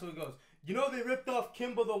fucking asshole who goes, you know they ripped off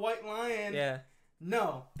Kimba the White Lion. Yeah.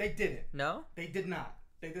 No, they didn't. No? They did not.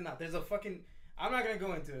 There's a fucking... I'm not going to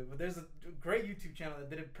go into it, but there's a great YouTube channel that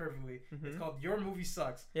did it perfectly. Mm-hmm. It's called Your Movie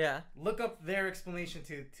Sucks. Yeah. Look up their explanation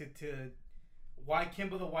to why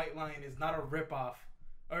Kimba the White Lion is not a ripoff,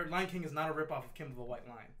 or Lion King is not a ripoff of Kimba the White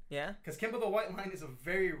Lion. Yeah? Because Kimba the White Lion is a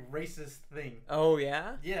very racist thing. Oh,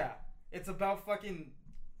 yeah? Yeah. It's about fucking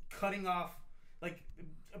cutting off, like,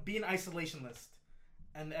 being isolationist.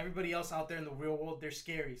 And everybody else out there in the real world, they're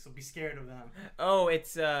scary, so be scared of them. Oh,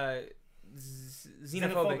 it's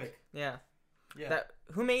xenophobic. Yeah.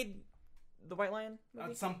 Who made the White Lion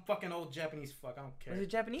movie? Some fucking old Japanese fuck. I don't care. Was it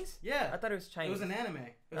Japanese? Yeah. I thought it was Chinese. It was an anime.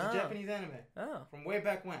 It was a Japanese anime. Oh. From way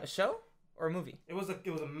back when. A show or a movie? It was a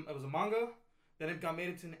manga. Then it got made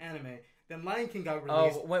into an anime. Then Lion King got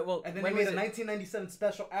released. Oh, and then they made a 1997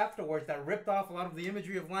 special afterwards that ripped off a lot of the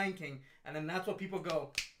imagery of Lion King. And then that's what people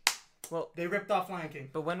go. Well, they ripped off Lion King.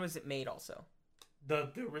 But when was it made also?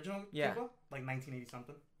 The original Kimba? Like 1980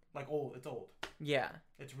 something. Like old. It's old. Yeah.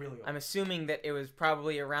 It's really old. I'm assuming that it was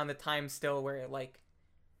probably around the time still where like...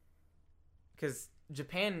 Because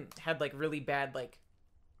Japan had like really bad like...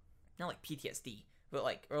 Not like PTSD. But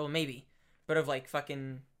like... Or maybe. But of like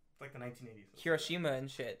fucking... Like the 1980s. Hiroshima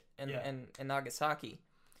and shit. And Nagasaki.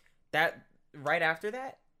 That... Right after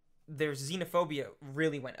that, their xenophobia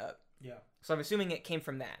really went up. Yeah. So I'm assuming it came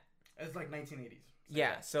from that. It's like 1980s.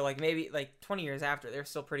 Yeah, so like maybe like 20 years after, they're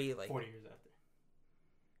still pretty like 40 years after.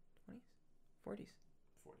 20s?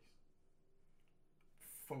 40s.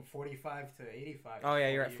 From 45 to 85. Oh yeah,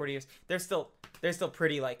 you're at 40 years. They're still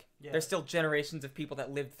pretty like there's still generations of people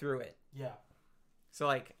that lived through it. Yeah. So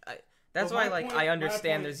like that's why like I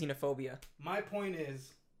understand their xenophobia. My point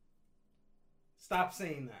is stop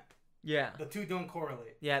saying that. Yeah. The two don't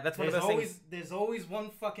correlate. Yeah, that's one of those things. There's always one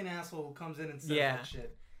fucking asshole who comes in and says that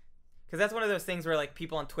shit. Because that's one of those things where like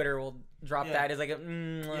people on Twitter will drop that as like,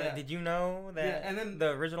 did you know that? Yeah, and then the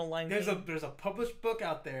original line. There's a published book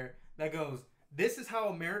out there that goes, "This is how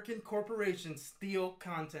American corporations steal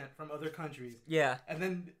content from other countries." Yeah. And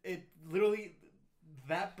then it literally,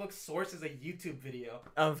 that book's source is a YouTube video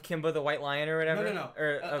of Kimba the White Lion or whatever. No.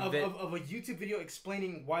 Or of a YouTube video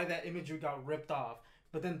explaining why that imagery got ripped off.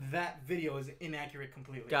 But then that video is inaccurate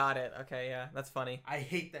completely. Got it. Okay, yeah, that's funny. I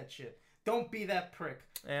hate that shit. Don't be that prick.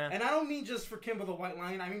 Yeah. And I don't mean just for Kimba the White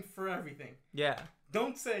Lion. I mean for everything. Yeah.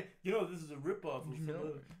 Don't say, this is a ripoff.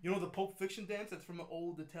 You know the Pulp Fiction dance? That's from an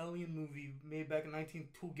old Italian movie made back in 19...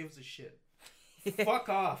 Who gives a shit? Fuck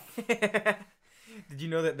off. Did you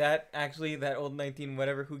know that old 19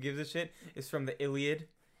 whatever Who Gives a Shit is from the Iliad?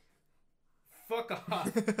 Fuck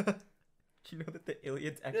off. Do you know that the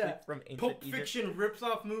Iliad's actually from ancient Pulp Fiction rips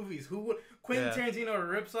off movies. Quentin Tarantino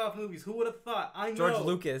rips off movies. Who would have thought? I know. George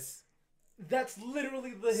Lucas. That's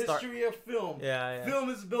literally the history of film. Yeah. Film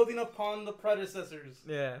is building upon the predecessors.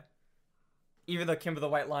 Yeah. Even though Kimba the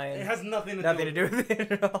White Lion. It has nothing to do with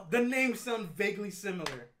it at all. The names sound vaguely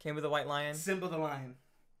similar. Kimba the White Lion. Simba the Lion.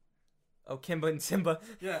 Oh, Kimba and Simba.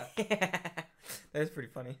 Yeah. That is pretty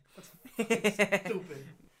funny. That's stupid.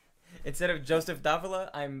 Instead of Joseph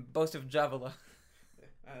Davila, I'm Bosef Javila.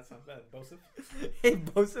 That sounds bad. Bosef? Hey,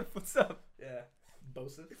 Bosef, what's up? Yeah.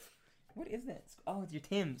 Bosef? What is that? Oh, it's your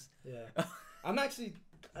Tim's. Yeah. I'm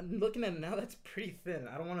looking at it now. That's pretty thin.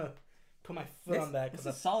 I don't want to put my foot on that. It's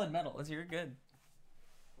a solid metal. You're good.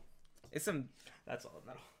 It's some... That's solid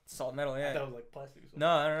metal. Solid metal, yeah. I thought it was like plastic or something. No,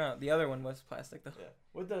 I don't know. The other one was plastic, though. Yeah.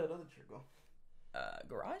 Where'd the other chair go?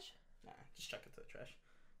 Garage? Nah, just chuck it to the trash.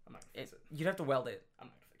 I'm not gonna fix it. You'd have to weld it. I'm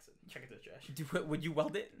not gonna fix it. Chuck it to the trash. Would you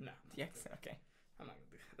weld it? No. Yes, okay. I'm not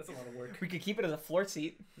gonna do that. That's a lot of work. We could keep it as a floor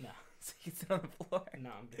seat. No. So you can sit on the floor. No,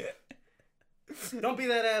 I'm good. Don't be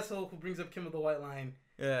that asshole who brings up Kimba the White Line.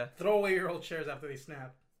 Yeah. Throw away your old chairs after they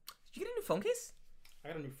snap. Did you get a new phone case? I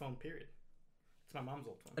got a new phone, period. It's my mom's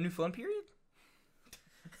old phone. A new phone, period?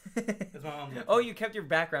 It's my mom's old Oh, phone. you kept your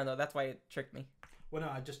background, though. That's why it tricked me. Well, no,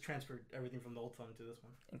 I just transferred everything from the old phone to this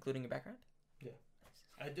one. Including your background? Yeah.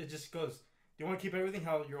 It just goes, do you want to keep everything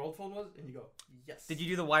how your old phone was? And you go, yes. Did you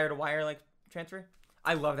do the wire-to-wire, like, transfer?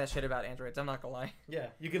 I love that shit about Androids. I'm not gonna lie. Yeah,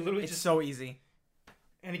 you can literally It's just... so easy.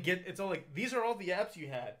 And it's all like, these are all the apps you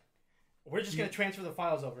had. We're just going to transfer the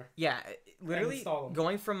files over. Yeah, literally install 'em.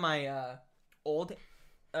 going from my old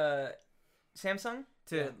Samsung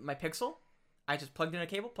to my Pixel, I just plugged in a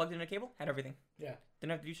cable, had everything. Yeah.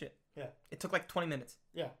 Didn't have to do shit. Yeah. It took like 20 minutes.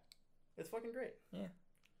 Yeah. It's fucking great. Yeah.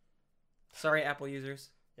 Sorry, Apple users.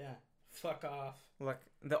 Yeah. Fuck off. Look,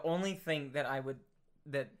 the only thing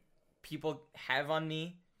that people have on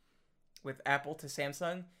me with Apple to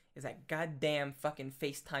Samsung is that goddamn fucking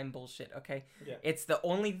FaceTime bullshit, okay? Yeah. It's the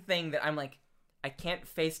only thing that I'm like, I can't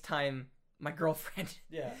FaceTime my girlfriend.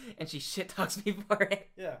 Yeah. And she shit talks me for it.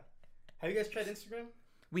 Yeah. Have you guys tried Instagram?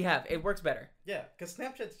 We have. It works better. Yeah, because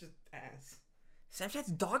Snapchat's just ass. Snapchat's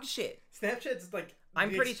dog shit. Snapchat's like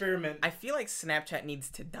experiment. I feel like Snapchat needs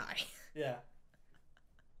to die. Yeah.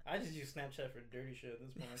 I just use Snapchat for dirty shit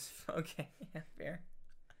at this point. Okay, yeah, fair.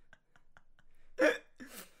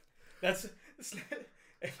 That's...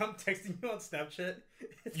 If I'm texting you on Snapchat...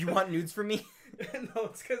 You want nudes from me? No,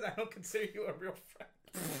 it's because I don't consider you a real friend.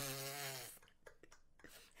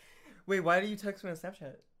 Wait, why do you text me on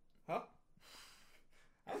Snapchat? Huh?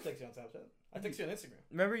 I don't text you on Snapchat. I text you on Instagram.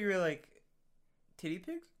 Remember you were like, titty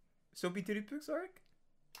pics? Soapy titty pics, Arik?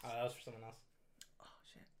 That was for someone else. Oh,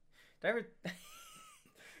 shit. Did I ever...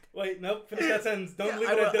 Wait, nope. Finish that sentence. Don't leave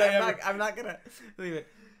it. I'm not gonna leave it.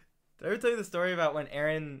 Did I ever tell you the story about when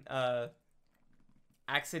Aaron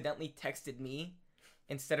accidentally texted me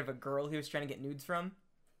instead of a girl he was trying to get nudes from?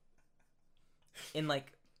 In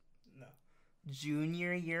like... No.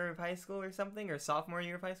 Junior year of high school or something, or sophomore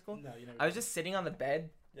year of high school. No, you never. I was just sitting on the bed.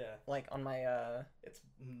 Yeah. Like on my It's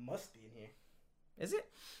musty in here. Is it?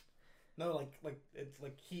 No, like it's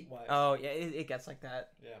like heat wise. Oh yeah, it gets like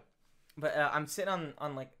that. Yeah. But I'm sitting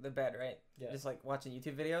on like the bed, right? Yeah. Just like watching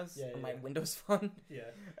YouTube videos Yeah, on my yeah. Windows phone. Yeah.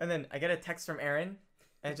 And then I get a text from Aaron,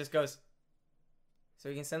 and it just goes, "So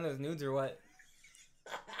you can send those nudes or what?"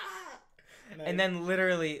 Nice. And then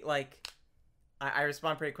literally like, I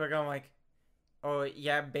respond pretty quick. I'm like, "Oh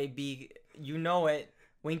yeah, baby, you know it."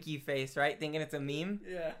 Winky face, right? Thinking it's a meme.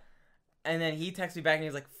 Yeah. And then he texts me back and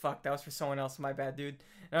he's like, "Fuck, that was for someone else. My bad, dude."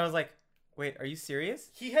 And I was like, "Wait, are you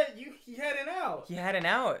serious?" He had an out. He had an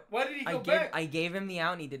out. Why did he go back? I gave him the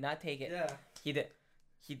out and he did not take it. Yeah. He did.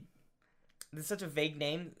 This is such a vague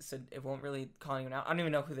name, so it won't really call anyone out. I don't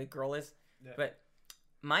even know who the girl is. Yeah. But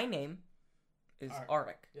my name is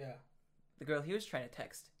Arik. Yeah. The girl he was trying to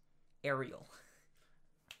text, Ariel.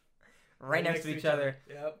 right next to each other.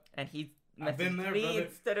 Yep. And he I've been there, me brother.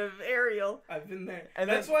 instead of Ariel. I've been there. And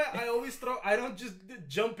that's why I always I don't just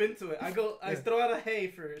jump into it. I throw out a hey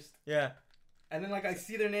first. Yeah. And then like I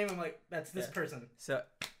see their name, I'm like, that's this person. So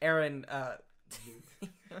Aaron I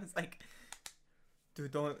was like,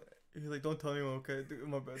 dude, don't tell anyone, okay? Dude,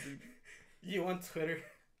 my bad, dude. You on Twitter?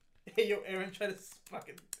 Hey, yo, Aaron, try to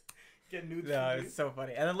fucking get nudes. No, from you. it's so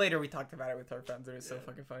funny. And then later we talked about it with our friends. It was so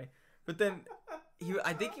fucking funny. But then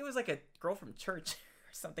I think he was like a girl from church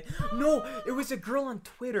or something. No, it was a girl on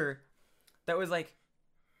Twitter that was like,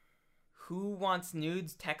 "Who wants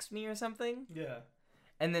nudes? Text me," or something. Yeah.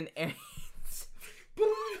 And then Aaron.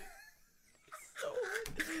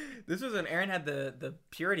 This was when Aaron had the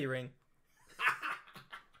purity ring.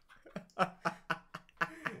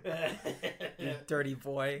 You dirty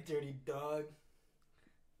boy. Dirty dog.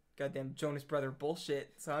 Goddamn Jonas Brother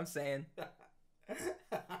bullshit. That's what I'm saying.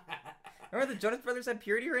 Remember the Jonas Brothers had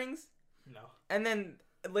purity rings? No. And then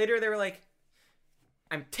later they were like,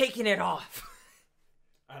 "I'm taking it off."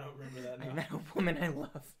 I don't remember that. No. I met a woman I love.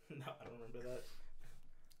 No, I don't remember that.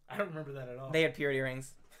 I don't remember that at all. They had purity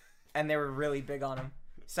rings, and they were really big on them.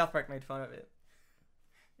 South Park made fun of it.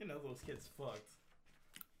 You know those kids fucked.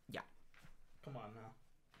 Yeah. Come on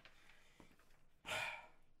now.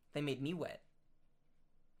 They made me wet.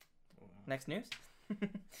 Next news.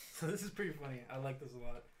 So this is pretty funny. I like this a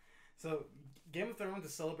lot. So Game of Thrones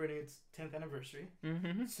is celebrating its 10th anniversary.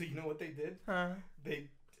 Mm-hmm. So you know what they did? Huh. They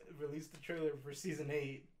released the trailer for season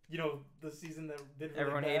 8. You know, the season that did really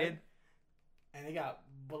Everyone bad, hated. and it got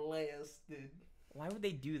blasted. Why would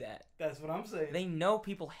they do that? That's what I'm saying. They know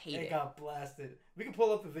people hate it. It got blasted. We can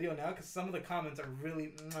pull up the video now because some of the comments are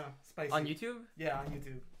really spicy. On YouTube? Yeah, on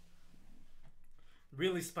YouTube.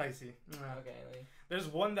 Really spicy. Okay. There's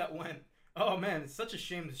one that went, oh man, it's such a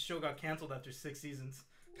shame this show got canceled after 6 seasons.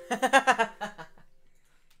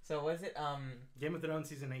 So was it Game of Thrones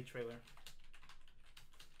season 8 trailer.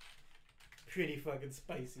 Pretty fucking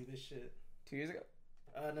spicy, this shit. 2 years ago?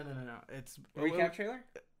 No. It's The recap trailer?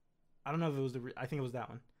 I don't know if it was I think it was that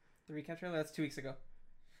one. The recap trailer? That's 2 weeks ago.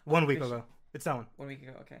 1 week ago. It's that one. 1 week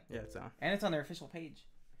ago, okay. Yeah, it's that one. And it's on their official page.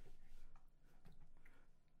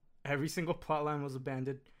 Every single plotline was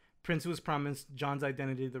abandoned. Prince was promised John's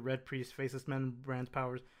identity, the Red Priest, Faceless Men, Brand's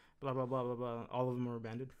powers, blah, blah, blah, blah, blah. All of them were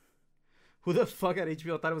abandoned. Who the fuck at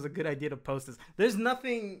HBO thought it was a good idea to post this? There's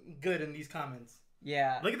nothing good in these comments.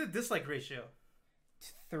 Yeah. Look at the dislike ratio.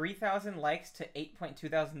 3,000 likes to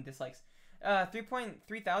 8.2 thousand dislikes.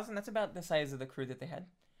 3.3 thousand, that's about the size of the crew that they had.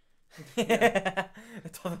 Yeah.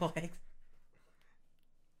 That's all the likes.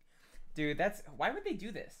 Dude, why would they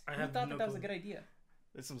do this? Who thought that was a good idea?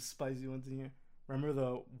 There's some spicy ones in here. Remember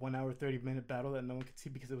the 1 hour 30-minute battle that no one could see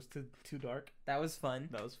because it was too dark? That was fun.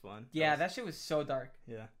 That was fun. Yeah, that shit was so dark.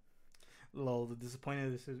 Yeah. Lol, the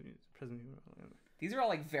disappointed decision. President. These are all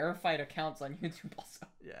like verified accounts on YouTube also.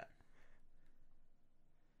 Yeah.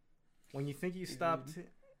 When you think you stopped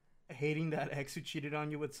hating that ex who cheated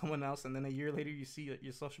on you with someone else, and then a year later you see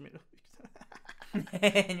your social media.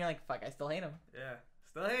 And you're like, fuck, I still hate him. Yeah,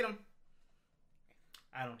 still hate him.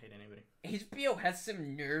 I don't hate anybody. HBO has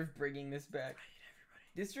some nerve bringing this back. I hate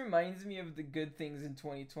everybody. This reminds me of the good things in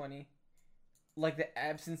 2020. Like the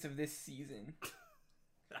absence of this season.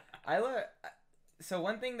 So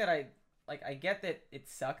one thing that I get that it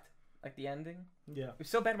sucked, like the ending. Yeah. It was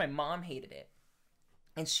so bad my mom hated it.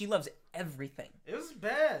 And she loves everything. It was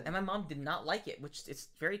bad. And my mom did not like it, which is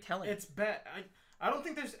very telling. It's bad. I don't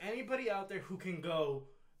think there's anybody out there who can go,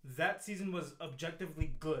 that season was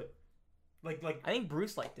objectively good. Like I think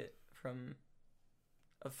Bruce liked it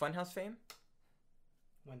of Funhouse fame.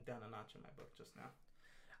 Went down a notch in my book just now.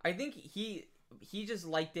 I think he just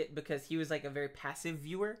liked it because he was like a very passive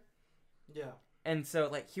viewer. Yeah. And so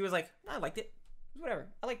like he was like, I liked it. Whatever.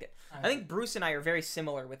 I liked it. I think Bruce and I are very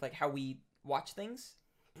similar with like how we watch things.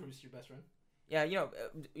 Bruce, your best friend? Yeah,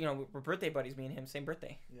 we're birthday buddies, me and him, same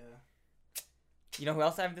birthday. Yeah. You know who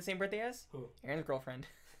else I have the same birthday as? Who? Aaron's girlfriend.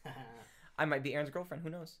 I might be Aaron's girlfriend, who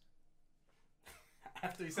knows?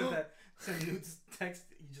 After you sent that nudes text,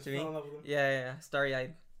 you just fell in love with him? Yeah.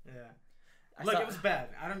 Starry-eyed. Yeah. Look, it was bad.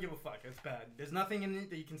 I don't give a fuck. It's bad. There's nothing in it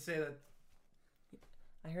that you can say that...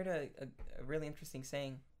 I heard a really interesting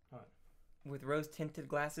saying. What? With rose-tinted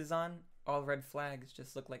glasses on, all red flags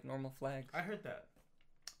just look like normal flags. I heard that.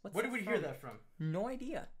 Where did we hear that from? No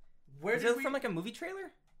idea. Is it from like a movie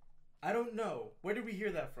trailer? I don't know. Where did we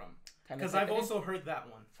hear that from? Because I've also heard that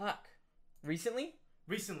one. Fuck. Recently?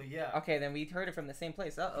 Recently, yeah. Okay, then we heard it from the same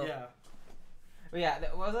place. Uh-oh. Yeah. But yeah,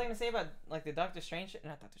 what was I gonna say about like the Doctor Strange shit?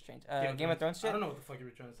 Not Doctor Strange. Game of Thrones shit. I don't know what the fuck you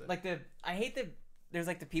were trying to say. Like I hate there's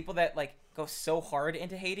like the people that like go so hard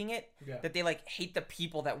into hating it that they like hate the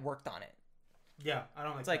people that worked on it. Yeah, I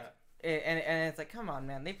don't like it's like, that. And it's like, come on,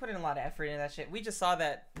 man, they put in a lot of effort into that shit. We just saw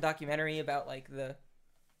that documentary about like the.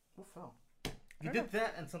 What fell? You did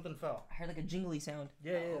that and something fell. I heard like a jingly sound.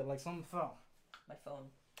 Yeah, like something fell. My phone.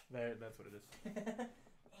 There, that's what it is.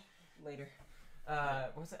 Later.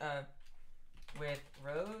 What's it? With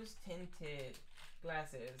rose tinted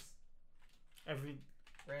glasses. Every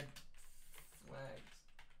red flags.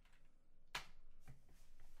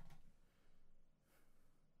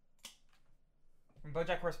 From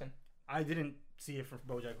BoJack Horseman. I didn't see it from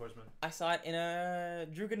BoJack Horseman. I saw it in a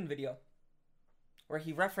Drew Gooden video, where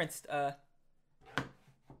he referenced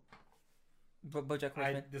BoJack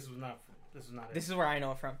Horseman. This was not it. This is where I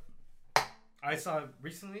know it from. I saw it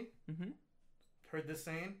recently. Mm-hmm. Heard this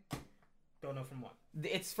saying. Don't know from what.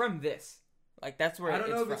 It's from this. Like that's where I don't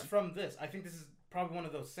know if it's from this. I think this is probably one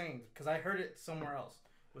of those sayings because I heard it somewhere else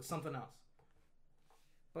with something else.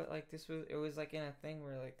 But like it was like in a thing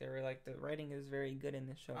where like they were like the writing is very good in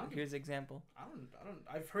this show. Here's an example. I don't.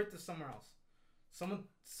 I've heard this somewhere else.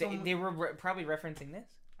 They were probably referencing this.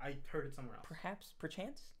 I heard it somewhere else.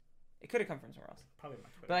 Perchance, it could have come from somewhere else. Probably my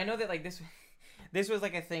Twitter. But I know that like this was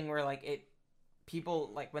like a thing where like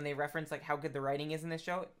people like when they reference like how good the writing is in this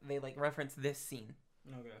show, they like reference this scene.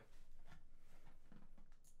 Okay.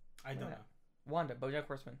 I don't know. Wanda, BoJack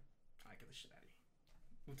Horseman. I get the shit out of you.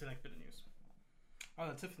 Move to the next bit of news. Oh,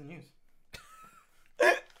 that's it for the news.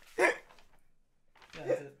 Yeah,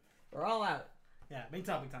 that's it. We're all out. Yeah, main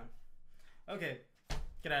topic time. Okay,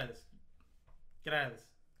 get out of this. Get out of this.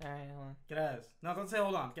 Alright, hold on. Get out of this. No, don't say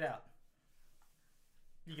hold on. Get out.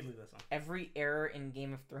 You can leave this on. Every error in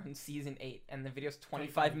Game of Thrones Season 8, and the video's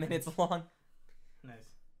 25 minutes long.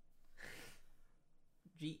 Nice.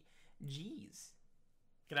 Jeez.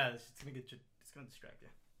 Get out of this. It's gonna distract you.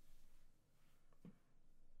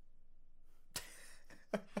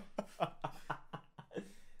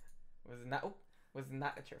 Was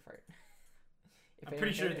not a chair fart. I'm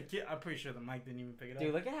pretty sure the mic didn't even pick it up.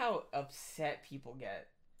 Dude, look at how upset people get.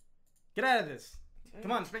 Get out of this.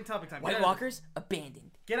 Come on, spring topic time. White Walkers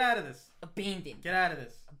abandoned. Get out of this. Abandoned. Get out of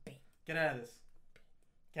this. Get out of this.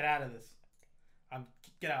 Get out of this.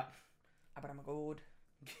 Get out. I'm good.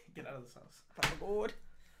 Get out of this house. I'm good.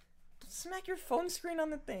 Don't smack your phone screen on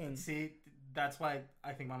the thing. See, that's why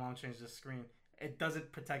I think my mom changed the screen. It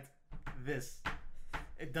doesn't protect this.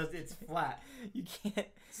 It does. It's flat. You can't.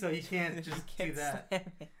 So you can't just do that.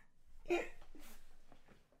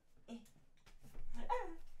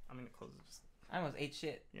 I'm gonna close it. I almost ate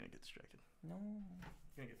shit. You're gonna get distracted. No.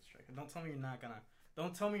 You're gonna get distracted. Don't tell me you're not gonna.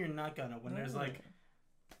 Don't tell me you're not gonna when there's like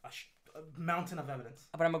a mountain of evidence.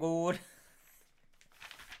 But I'm a good.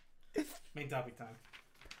 Main topic time.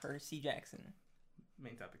 Percy Jackson.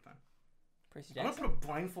 Main topic time. Percy Jackson. I'm gonna put a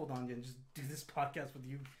blindfold on you and just do this podcast with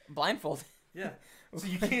you. Blindfold. Yeah. So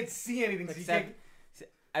you can't see anything. So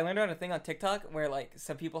I learned on a thing on TikTok where like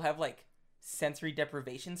some people have like sensory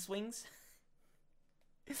deprivation swings,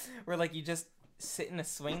 where like you just sit in a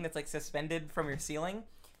swing that's like suspended from your ceiling,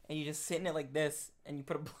 and you just sit in it like this, and you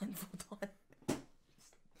put a blindfold on.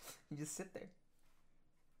 You just sit there.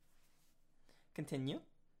 Continue.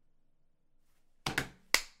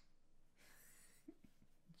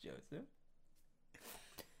 Joseph.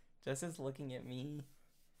 Joseph's looking at me.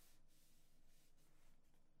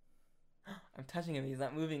 I'm touching him. He's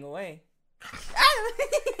not moving away.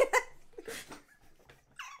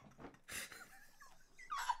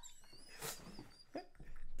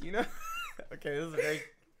 Do you know? Okay,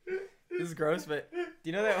 this is gross, but do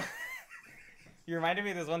you know that? You reminded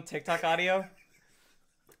me of this one TikTok audio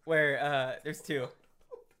where there's two.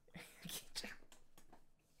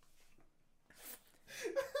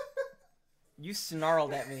 You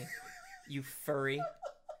snarled at me, you furry.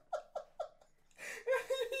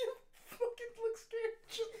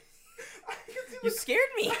 You scared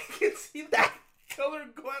me. I can see that color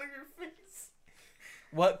go out of your face.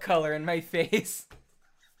 What color in my face?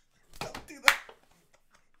 Don't do that.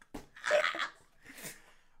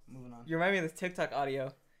 Moving on. You remind me of this TikTok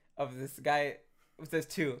audio of this guy. There's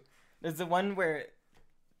two. There's the one where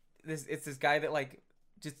it's this guy that like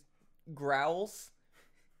just growls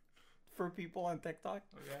for people on TikTok.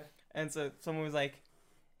 Okay. And so someone was like,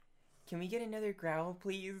 "Can we get another growl,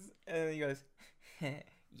 please?" And he goes,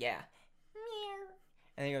 "Yeah."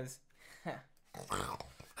 And he goes, huh.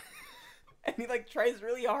 And he like tries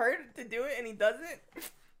really hard to do it, and he doesn't.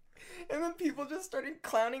 And then people just started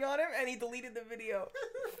clowning on him, and he deleted the video.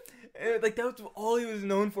 And, like that was all he was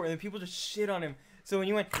known for, and then people just shit on him. So when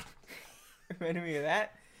you went, reminded me of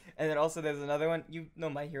that. And then also there's another one. You know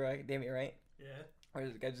My Hero Academia, right? Yeah. Where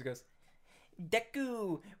this guy just goes,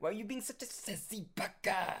 "Deku, why are you being such a sassy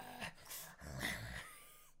baka?"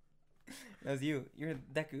 That was you. You're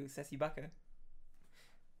Deku, sassy baka.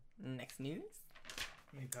 Next news.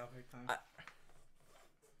 Main topic time.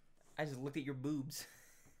 I just looked at your boobs.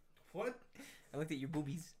 What? I looked at your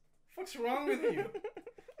boobies. What's wrong with you? What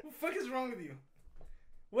the fuck is wrong with you?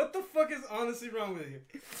 What the fuck is honestly wrong with you?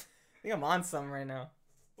 I think I'm on some right now.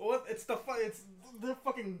 What? It's the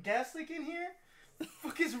fucking gas leak in here? The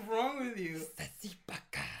fuck is wrong with you? Sassy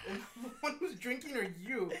baka. The one who's drinking or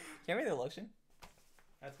you? Can I read the lotion?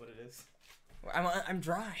 That's what it is. I'm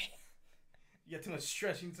dry. You got too much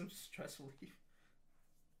stress. You need some stress relief.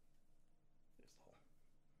 There's the hole.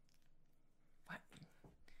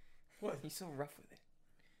 What? You're so rough with it.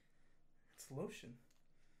 It's lotion.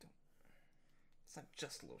 It's not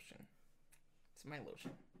just lotion. It's my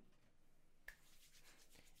lotion.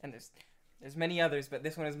 And there's many others, but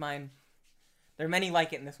this one is mine. There are many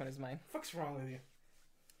like it, and this one is mine. What the fuck's wrong with you?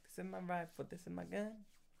 This is my rifle. This is my gun.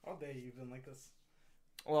 All day you've been like this.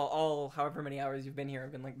 Well, however many hours you've been here,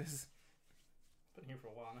 I've been like this. Been here for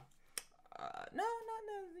a while No.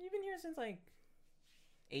 You've been here since like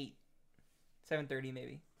 8, 7:30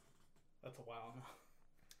 maybe. That's a while.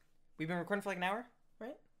 We've been recording for like an hour,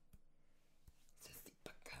 right?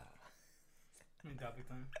 Main topic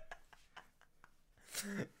time.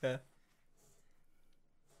 Yeah.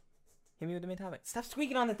 Hit me with the main topic. Stop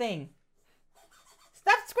squeaking on the thing.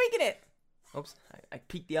 Stop squeaking it. Oops, I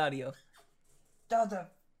peaked the audio. Delta,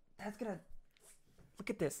 that's gonna. Look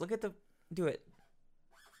at this. Look at the. Do it.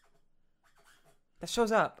 That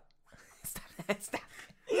shows up. Stop that. Stop.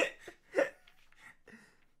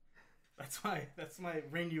 That's my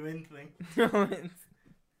rein you in thing.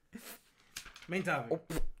 Main topic.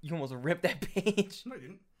 Oh, you almost ripped that page. No, I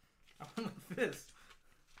didn't. I went like this.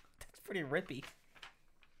 That's pretty rippy.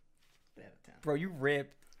 Get out of town. Bro, you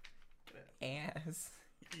ripped ass.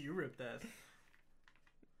 You ripped ass.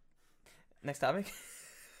 Next topic.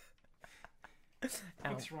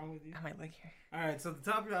 What's wrong with you? I might leg here. Alright, so the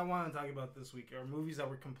topic I want to talk about this week are movies that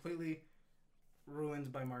were completely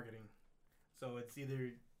ruined by marketing. So it's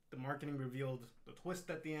either the marketing revealed the twist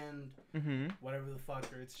at the end, whatever the fuck,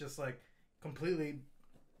 or it's just like completely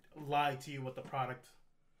lied to you what the product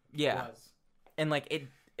was. And like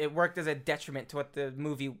it worked as a detriment to what the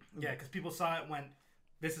movie. Yeah, because people saw it, went,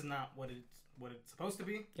 this is not what it's supposed to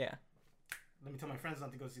be. Yeah. Let me tell my friends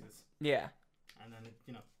not to go see this. Yeah. And then it,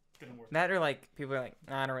 didn't work. That or like people are like,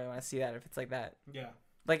 I don't really want to see that if it's like that. Yeah.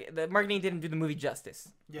 Like the marketing didn't do the movie justice.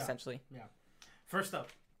 Yeah. Essentially. Yeah. First up,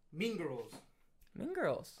 Mean Girls. Mean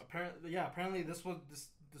Girls. Apparently this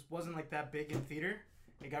wasn't like that big in theater.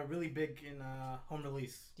 It got really big in home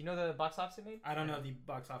release. Do you know the box office it made? I don't know the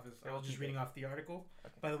box office. I was just reading off the article.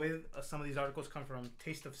 Okay. By the way, some of these articles come from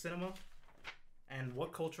Taste of Cinema and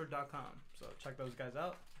WhatCulture.com. So check those guys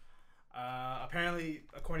out. Apparently,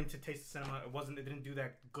 according to Taste of Cinema, it didn't do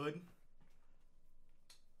that good.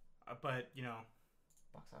 But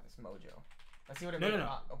Box Office Mojo. Let's see what it made.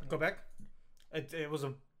 No. Go back. It was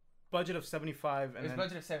a budget of 75 and it was a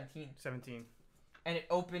budget of 17. 17. And it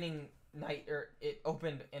opened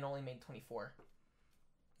and only made 24.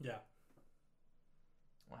 Yeah.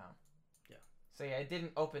 Wow. Yeah. So yeah, it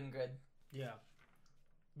didn't open good. Yeah.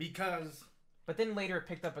 Because. But then later it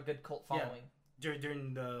picked up a good cult following. Yeah.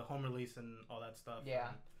 During the home release and all that stuff. Yeah.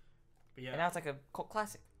 But yeah. And now it's like a cult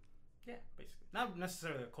classic. Yeah, basically. Not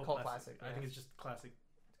necessarily a cult classic. Yeah. I think it's just classic.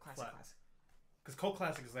 Classic. Because cult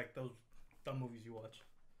classic is like those dumb movies you watch.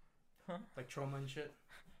 Huh? Like Trauma and shit.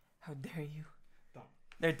 How dare you? Dumb.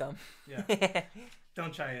 They're dumb. Yeah.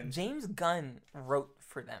 Don't try and. James Gunn wrote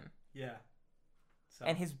for them. Yeah. So.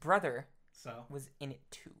 And his brother was in it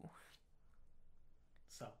too.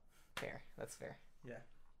 So. Fair. That's fair. Yeah.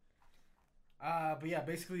 But yeah,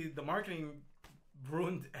 basically the marketing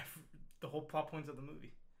ruined the whole plot points of the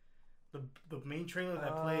movie. The main trailer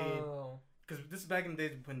that played, because this is back in the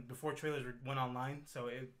days before trailers went online, so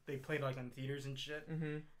they played like on theaters and shit.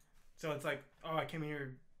 Mm-hmm. So it's like, oh, I came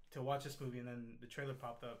here to watch this movie, and then the trailer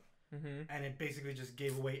popped up, and it basically just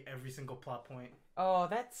gave away every single plot point. Oh,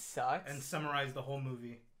 that sucks. And summarized the whole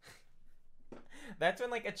movie. That's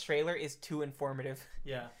when like a trailer is too informative.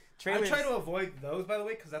 Yeah. Trailers... I try to avoid those, by the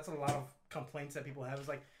way, because that's a lot of complaints that people have. It's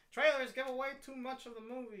like, trailers give away too much of the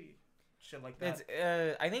movie. Shit like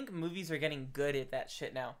that. I think movies are getting good at that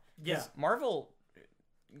shit now. Yeah. Marvel,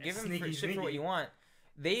 give them shit for what you want.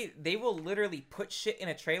 They will literally put shit in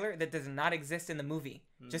a trailer that does not exist in the movie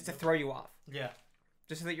just to throw you off. Yeah.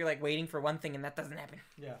 Just so that you're like waiting for one thing and that doesn't happen.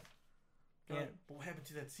 Yeah. Yeah. But what happened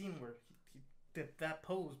to that scene where he did that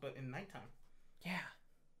pose but in nighttime? Yeah.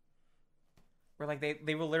 Where like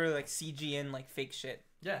they will literally like CG in like fake shit.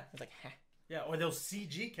 Yeah. It's like, heh. Yeah, or they'll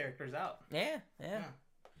CG characters out. Yeah.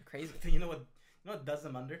 Crazy. You know what does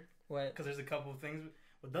them under? What? Because there's a couple of things.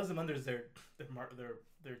 What does them under is their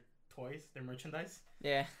toys, their merchandise.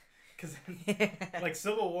 Yeah. Because like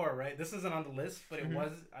Civil War, right? This isn't on the list, but it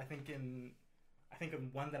was I think in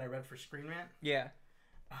one that I read for Screen Rant. Yeah.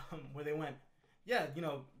 Where they went,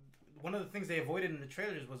 one of the things they avoided in the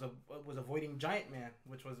trailers was avoiding Giant Man,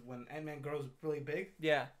 which was when Ant-Man grows really big.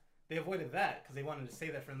 Yeah. They avoided that because they wanted to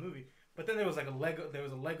save that for the movie. But then there was a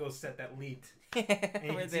Lego set that leaked. And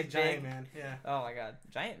you can see Giant Man. Yeah. Oh my god.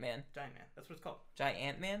 Giant Man. Giant Man. That's what it's called.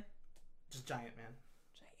 Giant Man? Just Giant Man.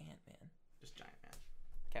 Giant Man. Just Giant Man.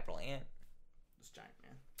 Capital Ant. Just Giant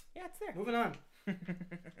Man. Yeah, it's there. Moving on.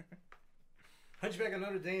 Hunchback of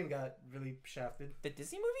Notre Dame got really shafted. The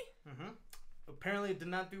Disney movie? Mm-hmm. Apparently it did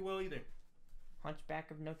not do well either.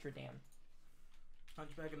 Hunchback of Notre Dame.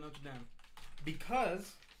 Hunchback of Notre Dame.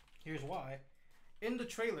 Because, here's why. In the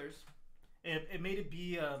trailers, it made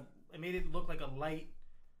it look like a light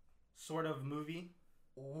sort of movie.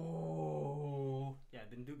 Oh. Yeah,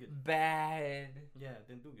 didn't do good. Bad. Yeah,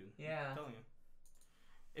 didn't do good. Yeah. I'm telling you.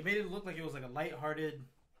 It made it look like it was like a lighthearted,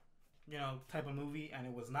 you know, type of movie, and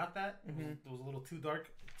it was not that. It was a little too dark.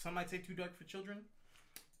 Some might say too dark for children.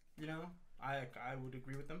 You know, I would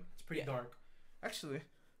agree with them. It's pretty dark. Actually,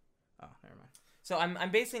 oh, never mind. So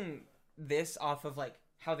I'm basing this off of like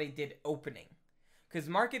how they did opening, because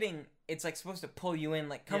marketing, it's like supposed to pull you in,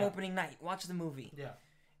 like come opening night, watch the movie. Yeah.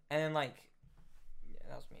 And then like,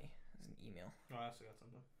 that was me. It was an email. Oh, I also got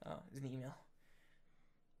something. Oh, it's an email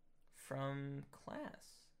from class.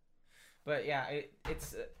 But yeah,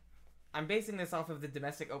 it's I'm basing this off of the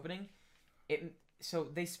domestic opening. So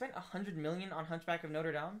they spent $100 million on Hunchback of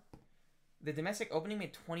Notre Dame. The domestic opening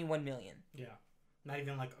made $21 million. Yeah, not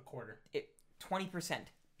even like a quarter. 20%.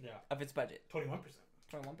 Yeah. Of its budget. 21%.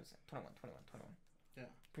 21%. 21. Yeah.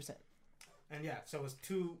 Percent. And yeah, so it was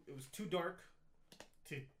too dark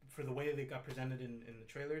for the way they got presented in the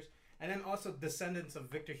trailers. And then also descendants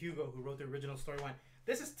of Victor Hugo, who wrote the original storyline.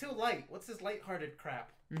 This is too light. What's this lighthearted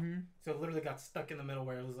crap? Mm-hmm. So it literally got stuck in the middle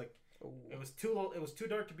where it was like, it was too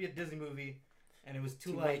dark to be a Disney movie, and it was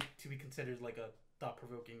too light to be considered like a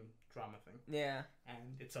thought-provoking drama thing. Yeah.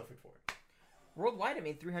 And it suffered for it. Worldwide, it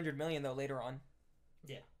made $300 million though later on.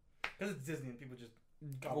 Yeah. Because it's Disney and people just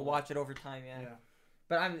will watch it over time. Yeah.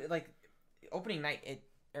 But I'm like, opening night,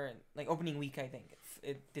 opening week, I think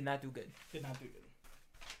it did not do good. Did not do good.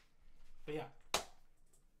 But yeah.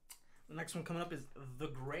 The next one coming up is The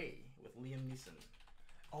Grey with Liam Neeson.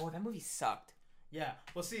 Oh, that movie sucked. Yeah.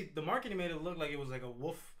 Well, see, the marketing made it look like it was like a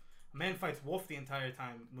man fights wolf the entire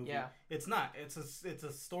time movie. Yeah. It's not. It's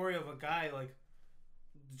a story of a guy like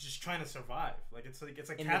just trying to survive. Like it's like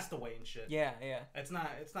Castaway and shit. Yeah, yeah. It's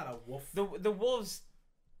not a wolf. The wolves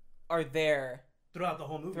are there throughout the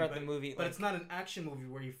whole movie. But like, it's not an action movie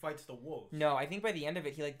where he fights the wolves. No, I think by the end of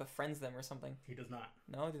it he like befriends them or something. He does not.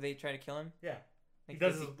 No, do they try to kill him? Yeah. Like, he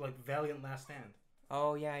does his like valiant last stand.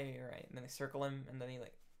 Oh yeah, you're right. And then they circle him, and then he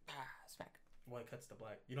like smack. Well, it cuts to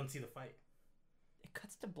black. You don't see the fight. It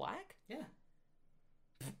cuts to black? Yeah.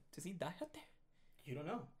 Does he die out there? You don't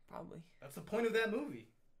know. Probably. That's the point of that movie.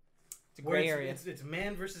 It's a gray area. It's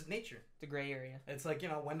man versus nature. It's a gray area. It's like, you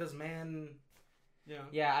know, when does man, you know?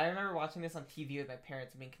 Yeah, I remember watching this on TV with my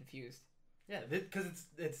parents and being confused. Yeah, because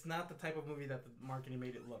it's not the type of movie that the marketing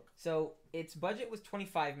made it look. So its budget was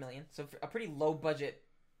 $25 million, so a pretty low budget.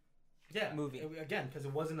 Movie again because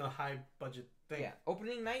it wasn't a high budget thing. Yeah,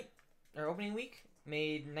 opening week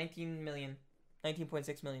made $19.6 million.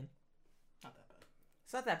 Not that bad.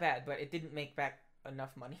 It's not that bad, but it didn't make back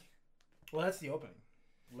enough money. Well, that's the opening.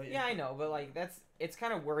 Yeah, I know, but like it's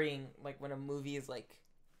kind of worrying. Like when a movie is like,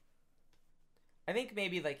 I think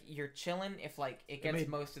maybe like you're chilling if like it gets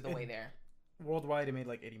most of the way there. Worldwide, it made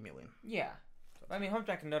like 80 million. Yeah, I mean,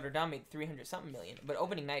 Hunchback of Notre Dame made 300-something million, but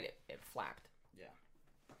opening night it flapped. Yeah.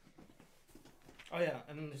 Oh yeah,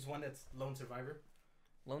 and then there's one that's Lone Survivor.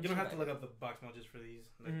 You don't have to look up the box emojis for these.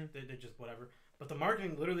 They're just whatever. But the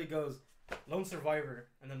marketing literally goes Lone Survivor,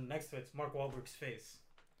 and then next to it's Mark Wahlberg's face.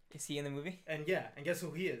 Is he in the movie? And yeah, and guess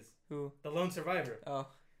who he is? Who? The Lone Survivor. Oh.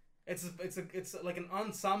 It's like an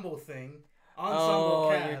ensemble thing.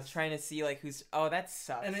 Cast. You're trying to see like who's. Oh, that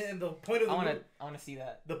sucks. And the point of the I want to see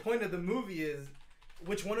that. The point of the movie is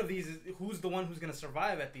which one of these is who's the one who's gonna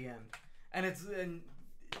survive at the end, and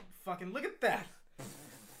fucking look at that.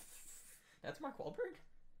 That's Mark Wahlberg?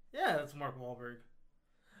 Yeah, that's Mark Wahlberg.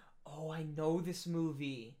 Oh, I know this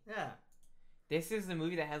movie. Yeah. This is the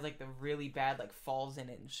movie that has like the really bad like falls in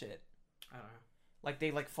it and shit. I don't know. Like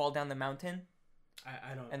they like fall down the mountain.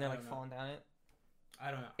 I don't. And they're like falling down it. I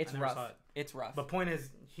don't know. It's rough. It's rough. The point is,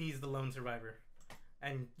 he's the lone survivor,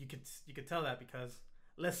 and you could tell that because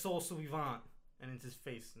Les Soul Survivant, and it's his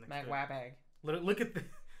face. Mark Wahlberg. Look at the.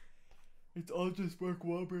 It's all just Mark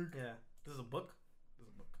Wahlberg. Yeah. This is a book.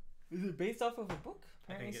 Is it based off of a book?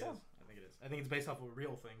 Apparently I think it is. I think it's based off of a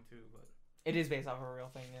real thing too, but. It is based off of a real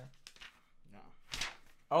thing, yeah. No.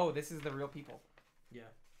 Oh, this is the real people. Yeah.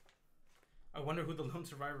 I wonder who the lone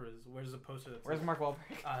survivor is. Where's the poster? Where's Mark Wahlberg?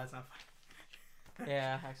 That's not fine.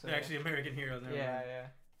 Yeah, actually. They're actually American heroes. Yeah.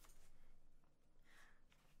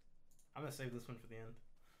 I'm gonna save this one for the end.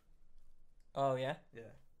 Oh yeah. Yeah.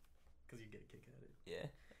 Because you get a kick out of it. Yeah.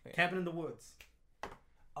 Okay. Cabin in the Woods.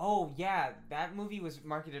 Oh yeah, that movie was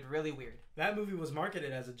marketed really weird. That movie was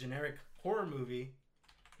marketed as a generic horror movie,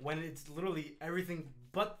 when it's literally everything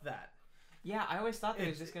but that. Yeah, I always thought that it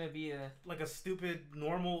was just gonna be like a stupid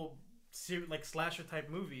normal like slasher type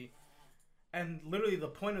movie, and literally the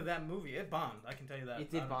point of that movie, it bombed. I can tell you that. It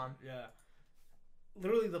did bomb. Yeah.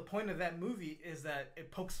 Literally, the point of that movie is that it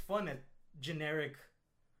pokes fun at generic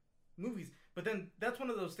movies But then that's one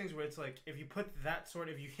of those things where it's like if you put that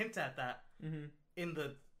if you hint at that in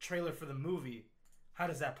the trailer for the movie, how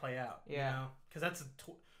does that play out? Yeah. You know? Because that's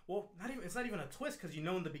it's not even a twist because you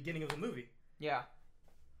know in the beginning of the movie. Yeah.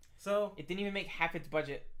 So it didn't even make half its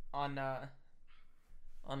budget on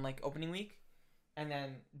like opening week, and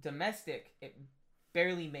then domestic it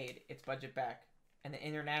barely made its budget back, and the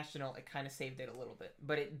international it kind of saved it a little bit,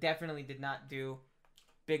 but it definitely did not do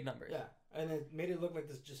big numbers. Yeah, and it made it look like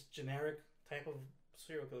this just generic type of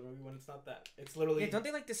serial killer movie when it's not that. It's literally don't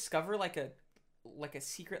they like discover like a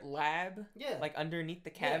secret lab? Yeah, like underneath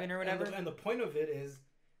the cabin or whatever. And the point of it is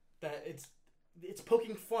that it's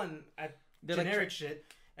poking fun at generic shit.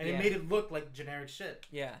 And it made it look like generic shit.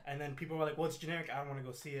 Yeah. And then people were like, well, it's generic. I don't want to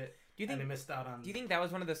go see it. Do you think, and they missed out on... Do you think that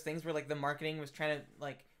was one of those things where, like, the marketing was trying to,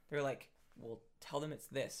 like... They were like, well, tell them it's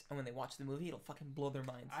this. And when they watch the movie, it'll fucking blow their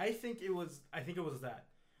minds. I think it was that.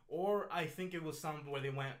 Or I think it was something where they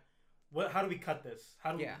went, how do we cut this?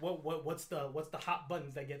 What's the hot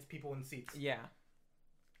buttons that gets people in seats? Yeah.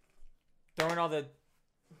 Throwing all the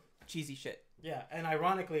cheesy shit. Yeah. And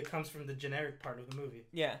ironically, it comes from the generic part of the movie.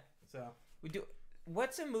 Yeah. So...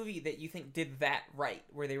 What's a movie that you think did that right?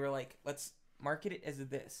 Where they were like, let's market it as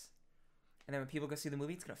this. And then when people go see the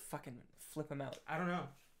movie, it's going to fucking flip them out. I don't know.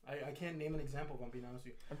 I can't name an example if I'm being honest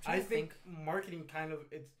with you. I think marketing kind of,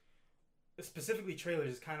 it's specifically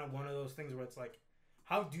trailers is kind of one of those things where it's like,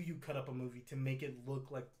 how do you cut up a movie to make it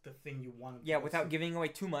look like the thing you want? Yeah, without giving away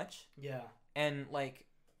too much. Yeah. And like,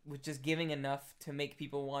 with just giving enough to make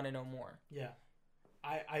people want to know more. Yeah.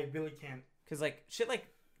 I really can't. Because like, shit like,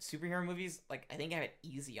 superhero movies, like, I think I have it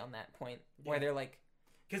easy on that point, where they're like...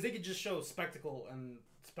 Because they could just show spectacle.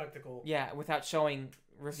 Yeah, without showing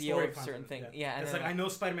reveal of certain things. Yeah, and it's like, I know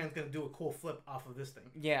Spider-Man's going to do a cool flip off of this thing.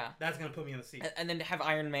 Yeah. That's going to put me in the seat. And then to have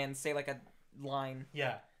Iron Man say, like, a line.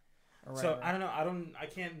 Yeah. So, I don't know. I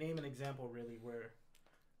can't name an example, really, where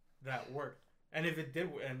that worked. And if it did,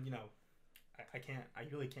 and, you know, I can't. I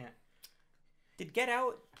really can't. Did Get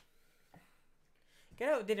Out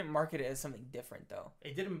didn't market it as something different, though.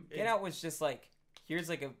 It didn't. Get Out was just like, here's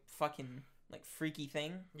like a fucking like freaky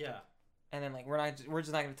thing. Yeah. And then like we're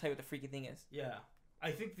just not gonna tell you what the freaky thing is. Yeah, I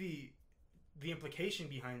think the implication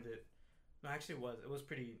behind it, no, actually it was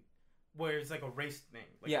pretty, where it's like a race thing.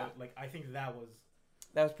 Like, yeah. Like I think that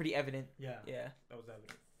was pretty evident. Yeah. Yeah. That was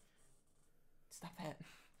evident. Stop that.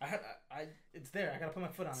 It's there. I gotta put my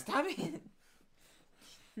foot on Stop it.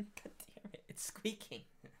 God damn it! It's squeaking.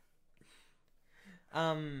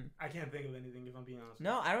 I can't think of anything if I'm being honest.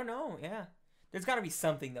 No, I don't know. Yeah, there's got to be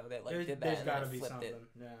something though that like did that. There's got to be something.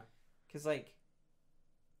 Yeah. Because like,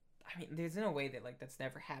 I mean, there's no way that like that's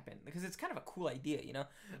never happened because it's kind of a cool idea, you know.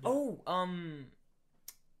 Yeah. Oh,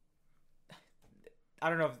 I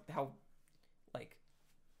don't know how,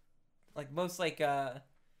 like most like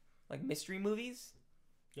mystery movies.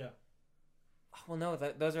 Yeah. Oh, well, no,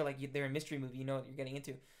 those are like they're a mystery movie. You know what you're getting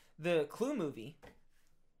into. The Clue movie.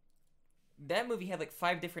 That movie had like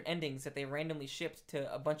 5 different endings that they randomly shipped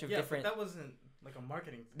to a bunch of different. Yeah, but that wasn't like a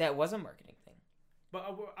marketing thing. That was a marketing thing.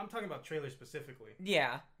 But I'm talking about trailers specifically.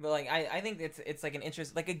 Yeah, but like I think it's like an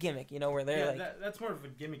interest, like a gimmick, you know, where they're like that's more of a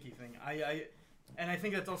gimmicky thing. I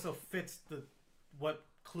think that also fits what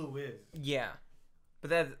Clue is. Yeah, but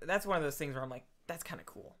that's one of those things where I'm like, that's kind of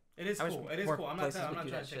cool. It is cool. It is cool. I'm not trying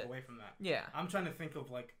to take away from that. Yeah, I'm trying to think of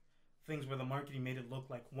like things where the marketing made it look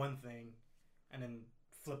like one thing, and then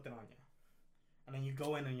flipped it on you. And then you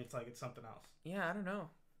go in and it's like it's something else. Yeah, I don't know.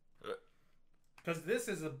 Because this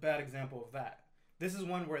is a bad example of that. This is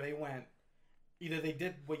one where they went, either they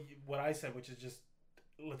did what I said, which is just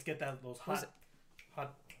let's get those hot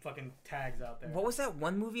fucking tags out there. What was that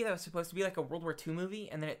one movie that was supposed to be like a World War II movie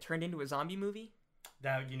and then it turned into a zombie movie?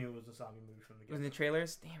 That you knew it was a zombie movie from the get-go. Was in the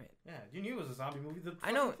trailers? Damn it. Yeah, you knew it was a zombie movie.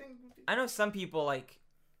 I know some people like.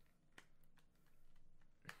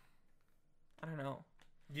 I don't know.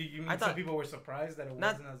 You mean some people were surprised that it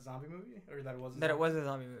wasn't a zombie movie, or that it wasn't? That it was a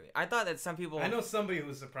zombie movie. I thought that some people. I know somebody who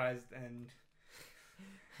was surprised and.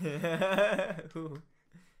 Who?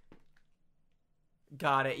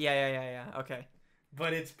 Got it. Yeah. Okay.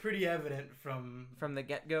 But it's pretty evident from the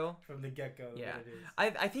get-go. From the get-go. Yeah. That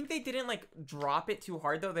it is. I think they didn't like drop it too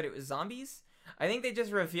hard though that it was zombies. I think they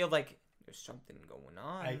just revealed like there's something going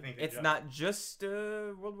on. I think it's not just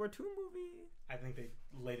a World War II movie. I think they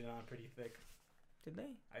laid it on pretty thick. Did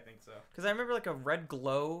they? I think so. Because I remember like a red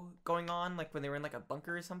glow going on, like when they were in like a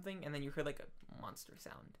bunker or something, and then you heard like a monster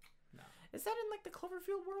sound. No. Is that in like the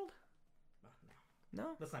Cloverfield world?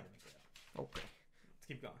 No. Let's not get into that. Okay. Let's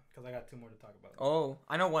keep going, because I got 2 more to talk about. Oh,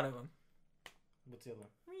 I know one of them. What's the other one?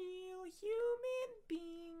 Real human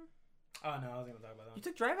being. Oh, no, I was going to talk about that one. You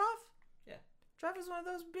took Drive Off? Yeah. Drive is one of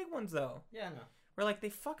those big ones, though. Yeah, I know. Where, like, they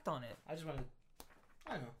fucked on it. I just want to...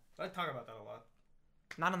 I don't know. I talk about that a lot.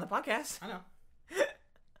 Not on the podcast. I know.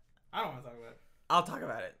 I don't want to talk about it. I'll talk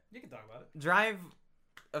about it. You can talk about it. Drive,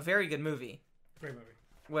 a very good movie. Great movie.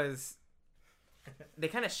 Was... They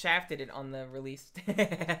kind of shafted it on the release.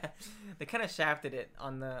 They kind of shafted it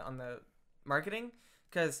on the marketing,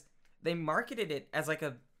 because they marketed it as like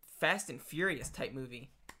a Fast and Furious type movie,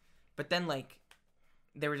 but then like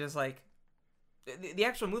they were just like the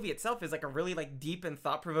actual movie itself is like a really like deep and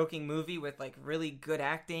thought-provoking movie with like really good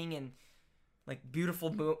acting and like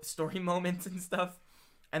beautiful story moments and stuff,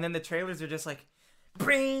 and then the trailers are just like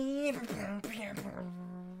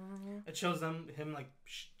it shows him like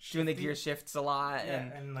doing the gear shifts a lot. Yeah,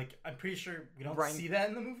 and like I'm pretty sure we don't see that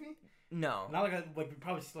in the movie. No, not like we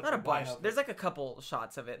probably see like not a bunch. There's like a couple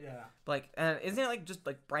shots of it. Yeah, like isn't it like just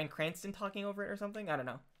like Bryan Cranston talking over it or something? I don't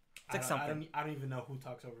know. It's like something. I don't even know who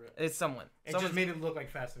talks over it. It's someone. It just made it look like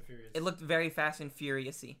Fast and Furious. It looked very Fast and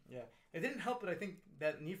Furious-y. Yeah, it didn't help, but I think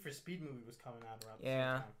that Need for Speed movie was coming out around the same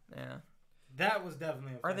time. Yeah. That was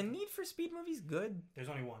definitely. Are the Need for Speed movies good? There's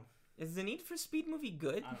only one. Is the Need for Speed movie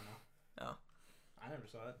good? I don't know. Oh. I never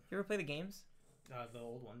saw it. You ever play the games? The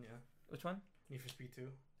old one, yeah. Which one? Need for Speed 2.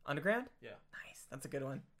 Underground? Yeah. Nice. That's a good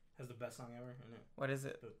one. Has the best song ever in it. What is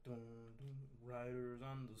it? The Riders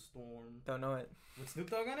on the Storm. Don't know it. With Snoop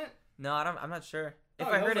Dogg on it? No, I'm not sure. If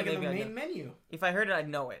I heard it, maybe in the main menu. If I heard it, I'd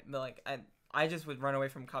know it. But like I just would run away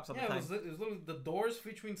from cops all the time. It was literally The Doors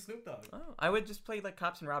featuring Snoop Dogg. Oh, I would just play like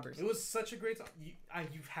cops and robbers. It was such a great song.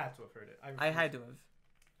 You've had to have heard it. I had to have,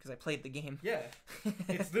 because I played the game. Yeah,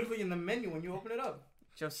 it's literally in the menu when you open it up.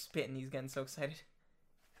 Joe's spitting. He's getting so excited.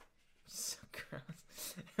 So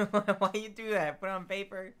gross. Why you do that? Put it on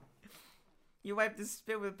paper. You wiped the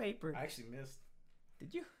spit with paper. I actually missed.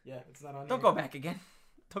 Did you? Yeah, it's not on. Don't go back again.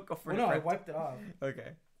 Don't go for it. No, I wiped it off. Okay.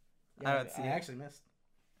 Yeah, I don't see. I actually missed.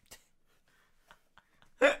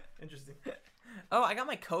 Interesting. Oh, I got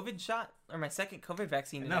my COVID shot or my second COVID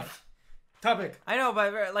vaccine. Enough. Topic. I know,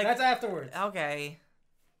 but like that's afterwards. Okay.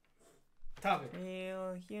 Topic.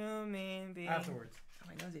 Real human being. Afterwards. Oh,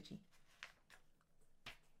 my nose itchy.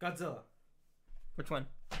 Godzilla. Which one?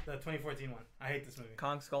 The 2014 one. I hate this movie.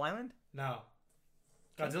 Kong Skull Island? No.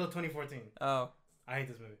 Godzilla 2014. Oh. I hate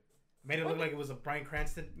this movie. Made it look like it was a Bryan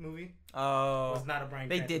Cranston movie. Oh. It was not a Bryan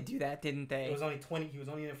Cranston. They did do that, didn't they? It was only 20. He was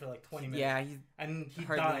only in it for like 20 minutes. Yeah, he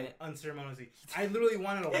died unceremoniously. I literally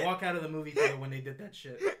wanted to walk out of the movie theater when they did that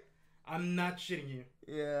shit. I'm not shitting you.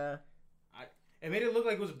 Yeah. It made it look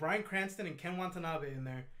like it was Bryan Cranston and Ken Watanabe in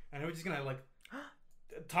there, and they were just gonna like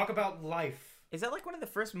talk about life. Is that like one of the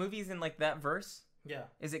first movies in like that verse? Yeah.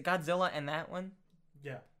 Is it Godzilla and that one?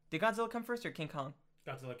 Yeah. Did Godzilla come first or King Kong?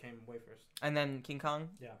 Godzilla came way first. And then King Kong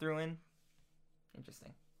threw in?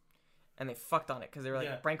 Interesting. And they fucked on it because they were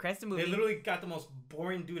like, Bryan Cranston movie. They literally got the most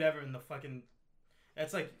boring dude ever in the fucking...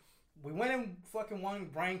 It's like, we went and fucking wanting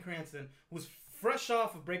Bryan Cranston, who was fresh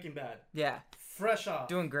off of Breaking Bad. Yeah. Fresh off.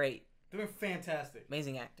 Doing great. Doing fantastic.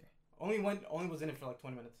 Amazing actor. Only was in it for like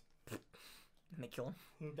 20 minutes. And they kill him.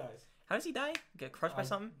 He dies. How does he die? Get crushed by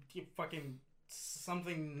something? He fucking...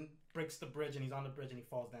 Something breaks the bridge and he's on the bridge and he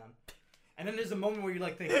falls down. And then there's a moment where you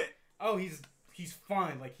like think, oh, he's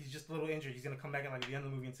fine. Like, he's just a little injured. He's going to come back at like the end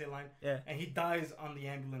of the movie and say a line. Yeah. And he dies on the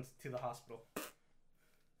ambulance to the hospital.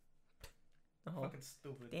 Oh. Fucking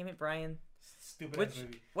stupid. Damn it, Brian. Stupid ass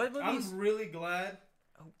movie. What movies? I'm really glad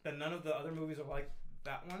that none of the other movies are like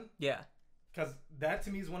that one. Yeah. Because that to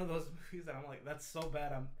me is one of those movies that I'm like, that's so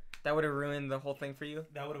bad. That would have ruined the whole thing for you?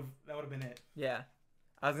 That would have been it. Yeah.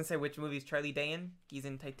 I was going to say, which movie is Charlie Day in? He's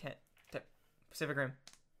in Pacific Rim.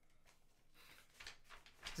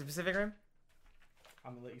 Is it Pacific Rim?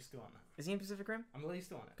 I'm going to let you stew on that. Is he in Pacific Rim? I'm going to let you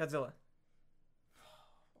stew on it. Godzilla.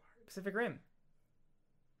 Pacific Rim.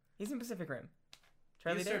 He's in Pacific Rim.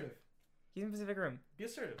 Charlie Day. He's in Pacific Rim. Be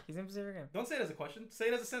assertive. He's in Pacific Rim. Don't say it as a question. Say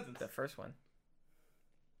it as a sentence. The first one.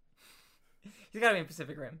 He's got to be in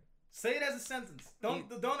Pacific Rim. Say it as a sentence.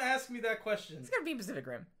 Don't ask me that question. He's got to be in Pacific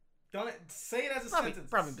Rim. Don't say it as a sentence.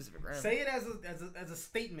 Probably Pacific Rim. Say it as a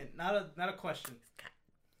statement, not a question.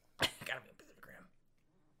 Gotta be in Pacific Rim.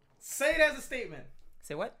 Say it as a statement.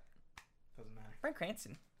 Say what? Doesn't matter. Bryan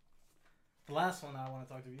Cranston. The last one I want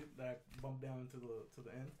to talk to you that I bumped down to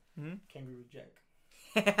the end. Mm-hmm. Kangaroo Jack.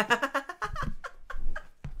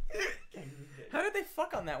 Kangaroo Jack. How did they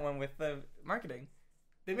fuck on that one with the marketing?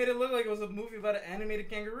 They made it look like it was a movie about an animated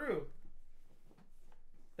kangaroo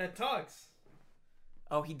that talks.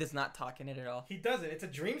 Oh, he does not talk in it at all. He doesn't. It's a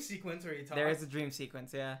dream sequence where he talks. There is a dream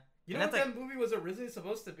sequence, yeah. You know what that movie was originally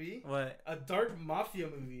supposed to be? What? A dark mafia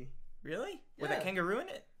movie. Really? Yeah. With a kangaroo in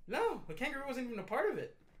it? No, the kangaroo wasn't even a part of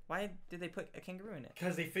it. Why did they put a kangaroo in it?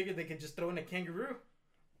 Because they figured they could just throw in a kangaroo.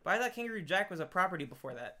 But I thought Kangaroo Jack was a property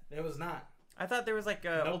before that. It was not. I thought there was like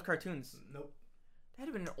Nope. old cartoons. Nope. There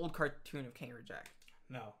had to have been an old cartoon of Kangaroo Jack.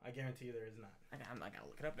 No, I guarantee you there is not. I'm not gonna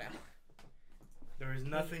look it up now. There is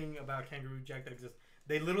nothing about Kangaroo Jack that exists.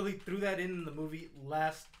 They literally threw that in the movie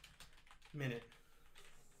last minute.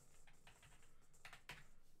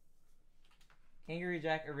 Kangaroo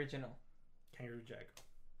Jack original. Kangaroo Jack.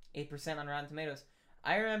 8% on Rotten Tomatoes.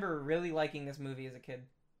 I remember really liking this movie as a kid.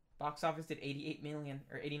 Box office did 88 million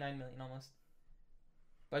or 89 million almost.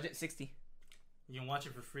 Budget 60. You can watch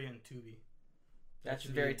it for free on Tubi. That's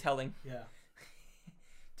very telling. Yeah.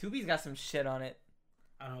 Tubi's got some shit on it.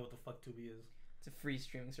 I don't know what the fuck Tubi is. It's a free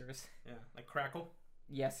streaming service. Yeah, like Crackle.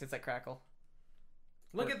 Yes, it's like Crackle.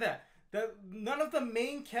 Look at that. None of the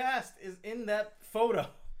main cast is in that photo.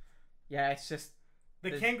 Yeah, it's just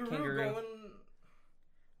the kangaroo going.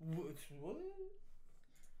 What?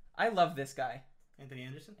 I love this guy. Anthony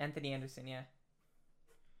Anderson? Anthony Anderson, yeah.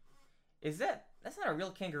 That's not a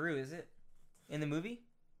real kangaroo, is it? In the movie?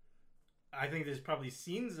 I think there's probably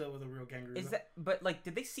scenes with a real kangaroo. But like,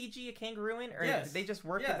 did they CG a kangaroo in, or yes. did they just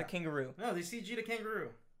work with the kangaroo? No, they CG'd a kangaroo.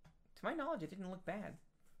 To my knowledge, it didn't look bad.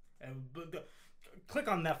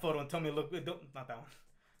 Click on that photo and tell me not that one.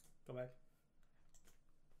 Go back.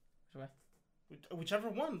 Which way? Whichever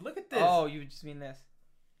one. Look at this. Oh, you just mean this.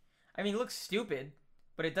 I mean, it looks stupid,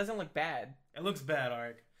 but it doesn't look bad. It looks bad,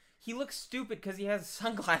 Arik. He looks stupid because he has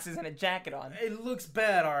sunglasses and a jacket on. It looks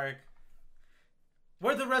bad, Arik.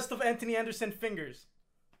 Where'd the rest of Anthony Anderson fingers?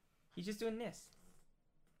 He's just doing this.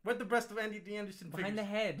 Where'd the rest of Anthony Anderson fingers? Behind the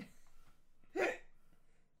head.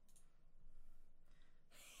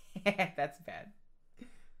 That's bad.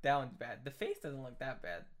 That one's bad. The face doesn't look that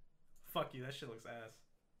bad. Fuck you, that shit looks ass.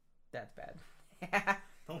 That's bad.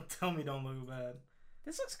 Don't tell me don't look bad.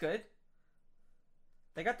 This looks good.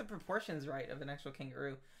 They got the proportions right of an actual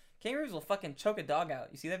kangaroo. Kangaroos will fucking choke a dog out.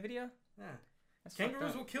 You see that video? Yeah. That's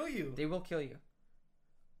Kangaroos will kill you. They will kill you.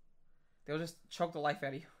 They'll just choke the life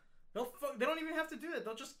out of you. They don't even have to do that.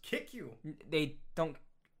 They'll just kick you. They don't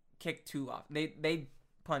kick too often. They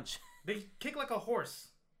punch. They kick like a horse.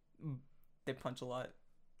 They punch a lot.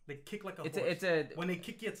 They kick like a horse. It's a when they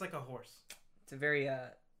kick you, it's like a horse. It's a very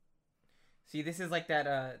See, this is like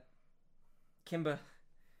that Kimba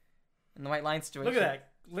in the White Line situation. Look at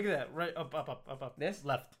that. Look at that. Right up. This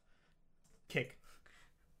left. Kick.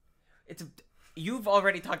 You've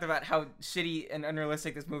already talked about how shitty and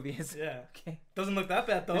unrealistic this movie is. Yeah. Okay. Doesn't look that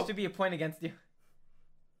bad though. This should be a point against you.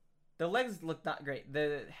 The legs look not great.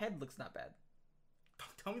 The head looks not bad.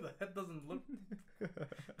 Don't tell me the head doesn't look.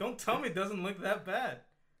 Don't tell me it doesn't look that bad.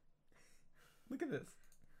 Look at this.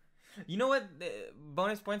 You know what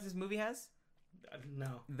bonus points this movie has?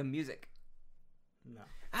 No. The music. No.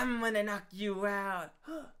 I'm gonna knock you out.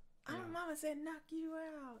 Mama said knock you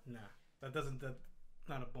out. No. That's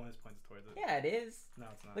not a bonus points towards it. Yeah, it is. No,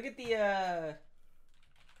 it's not. Look at the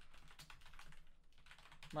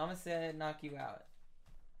Mama said knock you out.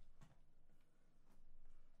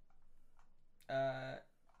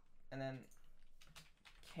 And then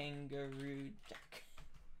Kangaroo Jack.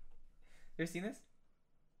 You ever seen this?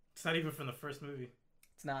 It's not even from the first movie.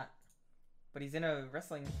 It's not. But he's in a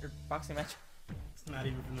wrestling or boxing match. It's not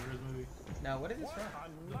even from the first movie. No, what is this from?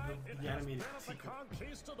 The animated sequel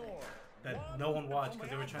that no one watched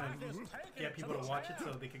because they were trying to get people to watch it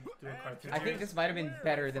so they could do a cartoon. I think this might have been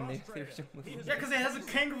better than the original movie. Yeah, because it has a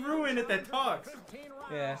kangaroo in it that talks.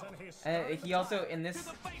 Yeah. He also, in this,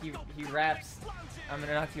 he raps, I'm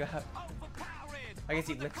gonna knock you out. I guess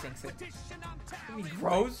he lip syncs it. He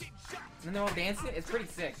grows, and then they're all dancing. It's pretty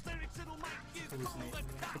sick.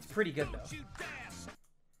 It's pretty good though.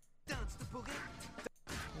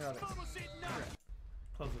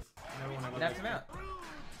 Close this. Knocks him out.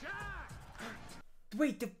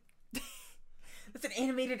 Wait, that's an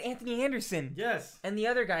animated Anthony Anderson. Yes. And the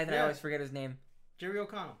other guy that I always forget his name. Jerry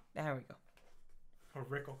O'Connell. There we go. Or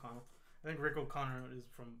Rick O'Connell. I think Rick O'Connor is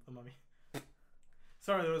from The Mummy.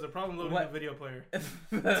 Sorry, there was a problem loading the video player. Oh,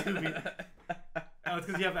 it's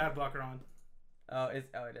because you have ad blocker on. It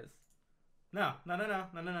is. No.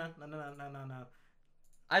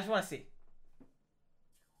 I just want to see.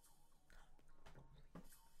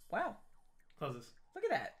 Wow. Close this. Look at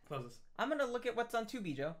that. Close this. I'm gonna look at what's on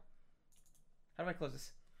Tubi, Joe. How do I close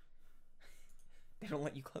this? They don't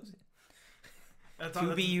let you close it. That's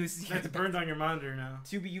burned on your monitor now.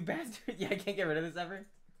 Tubi, you bastard. Yeah, I can't get rid of this ever.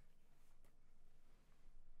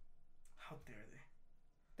 How dare they?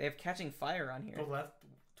 They have Catching Fire on here. Go left,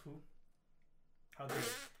 two. How dare they?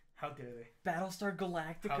 How dare they? Battlestar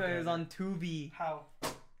Galactica is on Tubi. How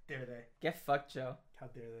dare they? Get fucked, Joe. How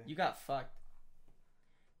dare they? You got fucked.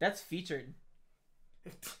 That's featured.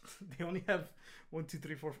 They only have 1, 2,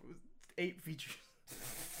 3, 4, 8 features.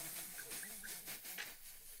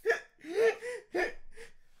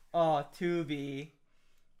 Oh, Tubi.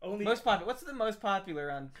 Only Most popular. What's the most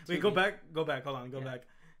popular on Tubi? Wait, go back. Hold on, go back.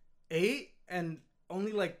 8, and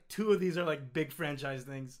only like 2 of these are like big franchise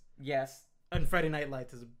things. Yes. And Friday Night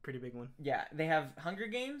Lights is a pretty big one. Yeah, they have Hunger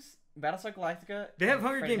Games, Battlestar Galactica. They have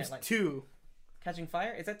Hunger Games 2. Catching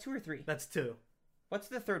Fire? Is that 2 or 3? That's 2. What's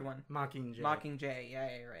the third one? Mockingjay. Mockingjay. Yeah,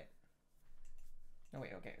 you're right. Oh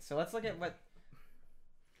wait, okay. So let's look at what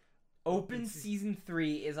Open Season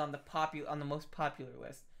 3 is on the most popular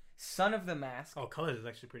list. Son of the Mask. Oh, Colors is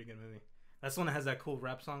actually a pretty good movie. That's the one that has that cool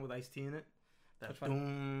rap song with Ice-T in it. Which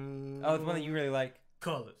one? Oh, it's one that you really like.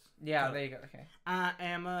 Colors. Yeah, there you go. Okay. I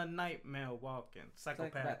am a nightmare walking,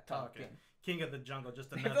 psychopath talking, king of the jungle,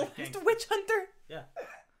 just another gangster. Witch Hunter. Yeah.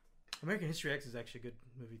 American History X is actually a good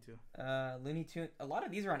movie too. Looney Tunes. A lot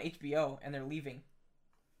of these are on HBO, and they're leaving.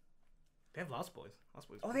 They have Lost Boys.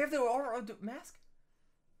 Oh, they have the Mask.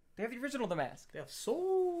 They have the original The Mask. They have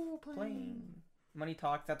Soul Plane. Money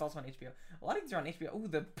Talks. That's also on HBO. A lot of these are on HBO. Ooh,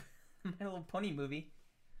 the My Little Pony movie.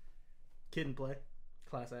 Kid and Play.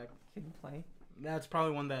 Class act. Kid and Play. That's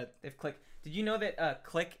probably one that they've Click. Did you know that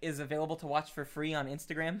Click is available to watch for free on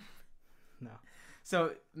Instagram? No.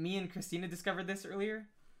 So me and Christina discovered this earlier.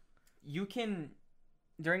 You can,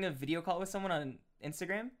 during a video call with someone on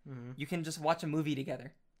Instagram, you can just watch a movie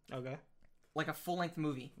together. Okay. Like a full-length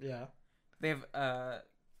movie. Yeah. They have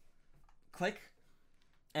Click,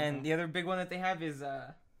 and the other big one that they have is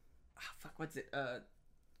what's it?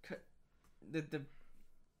 The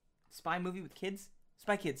spy movie with kids.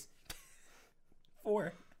 Spy Kids.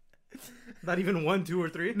 4. Not even 1, 2, or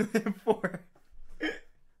 3. 4.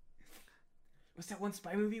 What's that one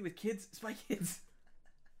spy movie with kids? Spy Kids.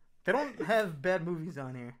 They don't have bad movies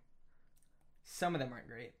on here. Some of them aren't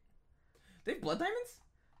great. They have Blood Diamonds?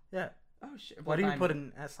 Yeah. Oh shit. Why do you put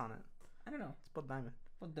an S on it? I don't know. It's Blood Diamond.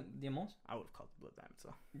 Blood Diamonds? I would have called it Blood Diamond,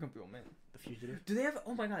 so. You're gonna be old man. The Fugitive. Do they have?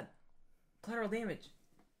 Oh my god. Collateral Damage.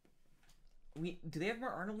 Do they have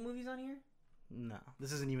more Arnold movies on here? No.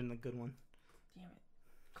 This isn't even the good one. Damn it.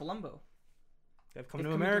 Columbo. They've Come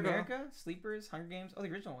to America. Sleepers. Hunger Games. Oh,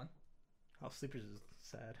 the original one. Oh, Sleepers is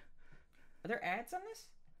sad. Are there ads on this?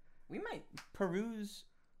 We might peruse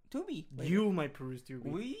Tubi. Later. You might peruse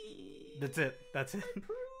Tubi. That's it. Peruse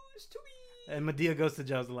Tubi. And Madea Goes to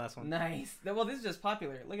Jail is the last one. Nice. Well, this is just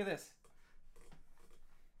popular. Look at this.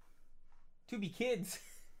 Tubi Kids.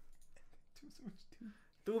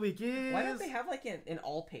 Tubi Kids. Why don't they have like an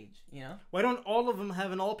all page, you know? Why don't all of them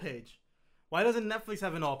have an all page? Why doesn't Netflix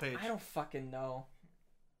have an all page? I don't fucking know.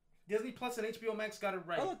 Disney Plus and HBO Max got it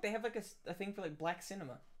right. Oh, look, they have like a thing for like black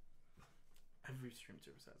cinema. Every stream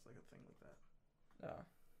service has like a thing like that.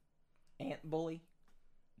 Oh. Ant Bully.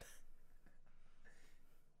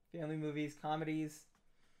 Family movies, comedies.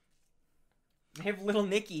 They have Little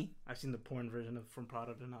Nicky. I've seen the porn version of From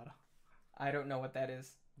Prada to Nada. I don't know what that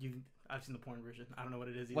is. I've seen the porn version. I don't know what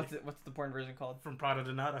it is either. What's the porn version called? From Prada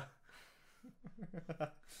to Nada.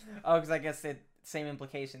 Oh, because I guess it same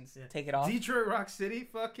implications. Yeah. Take it off. Detroit Rock City.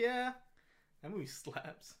 Fuck yeah. That movie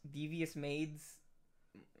slaps. Devious Maids.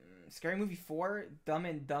 Scary Movie 4. Dumb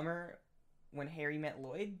and Dumber. When Harry Met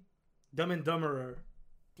Lloyd. Dumb and Dumberer.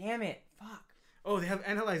 Damn it. Fuck. Oh, they have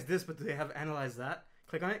Analyze This, but do they have Analyze That?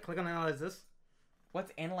 Click on it. Click on Analyze This.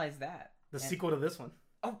 What's Analyze That? The sequel to this one.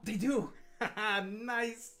 Oh, they do.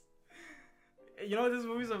 Nice. You know what this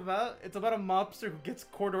movie's about? It's about a mobster who gets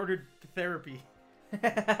court-ordered therapy.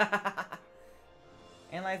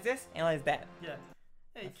 Analyze this, analyze that. Yeah.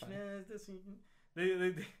 Hey, this.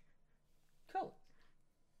 They cool.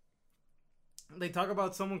 They talk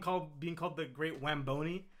about someone being called the Great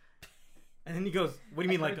Wamboni, and then he goes, "What do you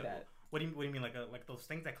mean like that? What do you mean like those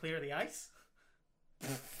things that clear the ice?"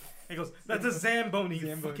 He goes, "That's a Zamboni,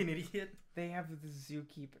 you fucking idiot." They have the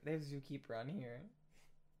Zookeeper. They have Zookeeper on here.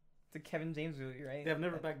 It's a Kevin James movie, right? They have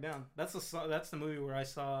Never Back Down. That's the movie where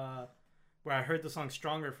I heard the song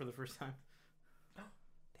Stronger for the first time. Oh,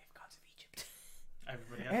 they have Gods of Egypt.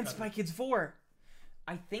 Everybody has and Spy Kids 4.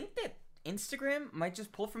 I think that Instagram might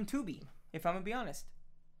just pull from Tubi, if I'm gonna be honest.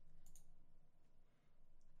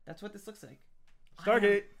 That's what this looks like.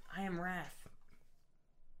 Stargate. I am Wrath.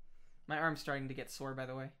 My arm's starting to get sore, by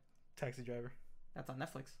the way. Taxi Driver. That's on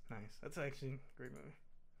Netflix. Nice. That's actually a great movie.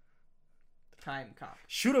 Time Cop.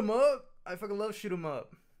 Shoot 'em up. I fucking love Shoot 'em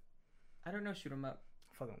up. I don't know Shoot 'em up.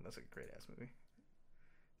 Fucking, that's a great ass movie.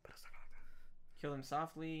 But it's not like that. Kill Them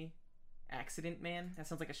Softly. Accident Man. That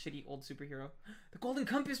sounds like a shitty old superhero. The Golden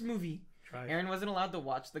Compass movie. Drive. Aaron wasn't allowed to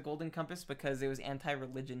watch The Golden Compass because it was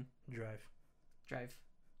anti-religion. Drive.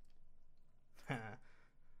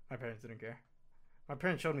 My parents didn't care. My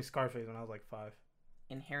parents showed me Scarface when I was like 5.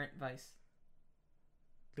 Inherent Vice.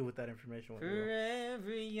 Do with that information.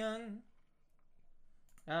 Forever young.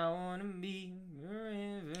 I wanna be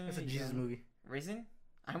forever. That's a Jesus young. movie. Risen?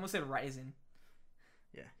 I almost said Risen.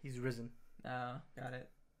 Yeah, he's risen. Oh, got it.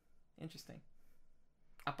 Interesting.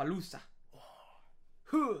 Appaloosa.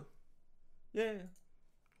 Huh. Yeah.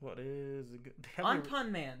 What is a good?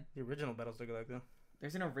 Anpan Man. The original Battlestar Galactica.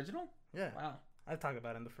 There's an original? Yeah. Wow. I talked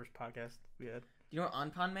about it in the first podcast we had. You know what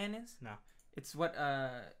Anpan Man is? No. It's what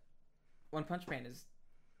One Punch Man is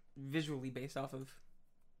visually based off of.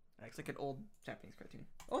 It's like an old Japanese cartoon.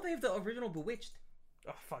 Oh, they have the original Bewitched.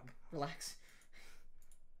 Oh, fuck. Relax.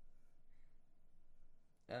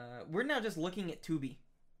 We're now just looking at Tubi.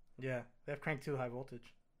 Yeah, they have Crank 2 High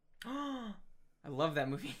Voltage. I love that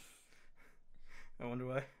movie. I wonder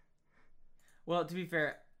why. Well, to be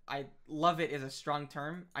fair, I love it is a strong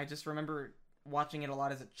term. I just remember watching it a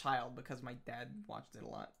lot as a child because my dad watched it a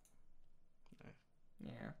lot. Nice.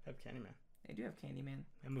 Yeah. They have Candyman. They do have Candyman.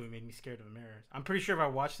 That movie made me scared of mirrors. I'm pretty sure if I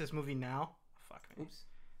watched this movie now, fuck me. Oops.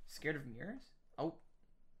 Scared of mirrors? Oh.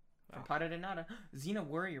 Wow. From Pada de Nada. Xena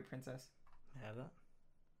Warrior Princess. Yeah, that?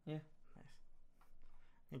 Yeah. Nice.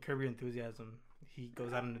 In Curb Your Enthusiasm, he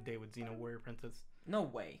goes out on a date with Xena Warrior Princess. No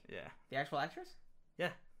way. Yeah. The actual actress? Yeah.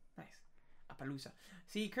 Nice. Appaloosa.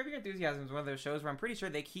 See, Curb Your Enthusiasm is one of those shows where I'm pretty sure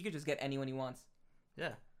he could just get anyone he wants.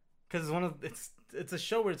 Yeah. Because it's a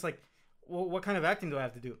show where it's like, well, what kind of acting do I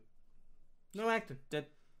have to do? No acting. Do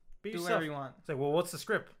yourself. whatever you want. It's like, well, what's the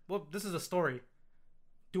script? Well, this is a story.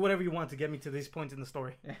 Do whatever you want to get me to these points in the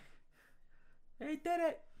story. Yeah. Hey, did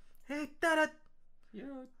it. Hey, did it.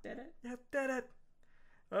 You did it. You did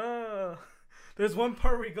it. There's one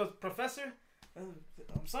part where he goes, Professor,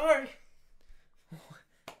 I'm sorry.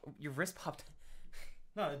 Your wrist popped.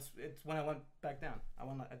 No, it's when I went back down.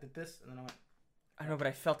 I did this, and then I went. I know, but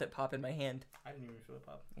I felt it pop in my hand. I didn't even feel it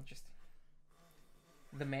pop. Interesting.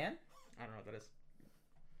 The Man? I don't know what that is.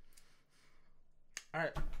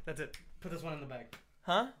 Alright, that's it. Put this one in the bag.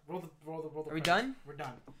 Huh? Roll the Are we done? We're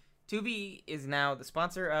done. Tubi is now the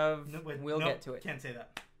sponsor of... We'll get to it. Can't say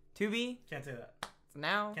that. Tubi? Can't say that.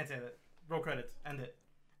 Now... Can't say that. Roll credits. End it.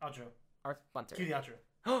 Outro. Our sponsor. Cue the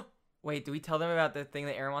outro. Wait, do we tell them about the thing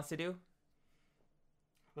that Aaron wants to do?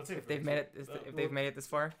 Let's see if they've made it. If they've made it this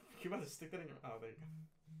far. You about to stick that in your... Oh, there you go.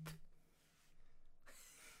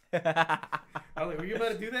 I was like, were you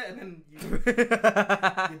about to do that? And then you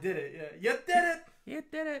did it. Yeah, you did it. You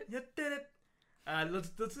did it. You did it. Let's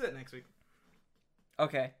do that next week.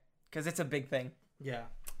 Okay, because it's a big thing. Yeah.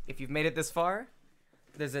 If you've made it this far,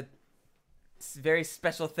 there's a very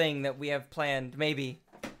special thing that we have planned. Maybe.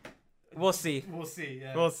 We'll see. We'll see.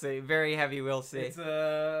 Yeah. We'll see. Very heavy. We'll see. It's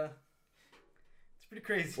pretty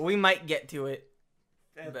crazy. We might get to it,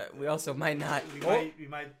 but we also might not. We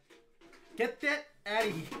might get that out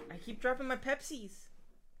of here. I keep dropping my Pepsis.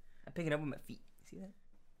 I'm picking up with my feet. See that?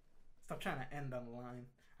 Stop trying to end on the line.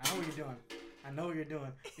 I know what you're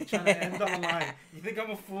doing. You're trying to end on the line. You think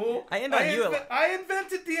I'm a fool? I end on you a lot. I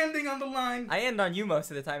invented the ending on the line. I end on you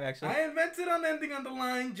most of the time, actually. I invented on ending on the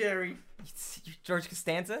line, Jerry. George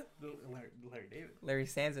Costanza? Larry David. Larry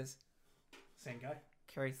Stanzas. Same guy.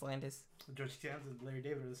 Carrie Slandis. George Costanza and Larry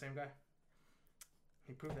David are the same guy.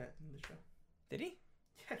 He proved that in the show. Did he?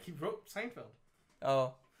 Yeah, he wrote Seinfeld.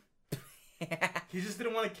 Oh. He just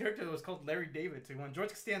didn't want a character that was called Larry David, so he wanted George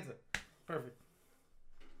Costanza. Perfect.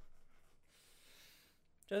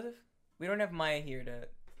 Joseph, we don't have Maya here to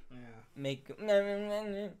make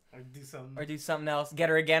or do something else. Get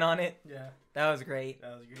her again on it. Yeah. That was great.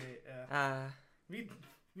 Yeah. We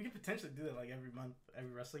could potentially do that like every month,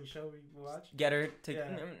 every wrestling show we watch. Get her to.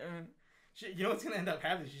 Yeah. You know what's gonna end up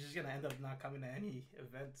happening? She's just gonna end up not coming to any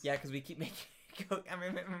events. Yeah, because we keep making.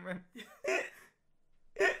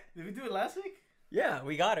 Did we do it last week? Yeah,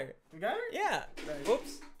 we got her. We got her? Yeah. Nice.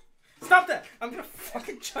 Oops. Stop that! I'm gonna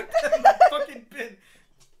fucking chuck that in the fucking bin.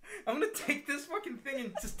 I'm gonna take this fucking thing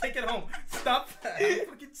and just take it home. Stop that! I'm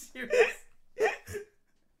fucking serious.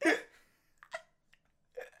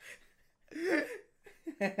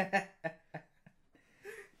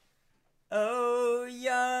 Oh,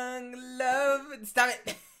 young love. Stop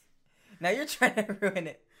it. Now you're trying to ruin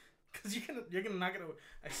it. Cause you're gonna knock it over.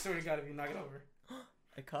 I swear to God, if you knock it over.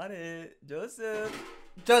 I caught it. Joseph.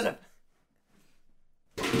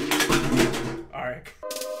 Alright.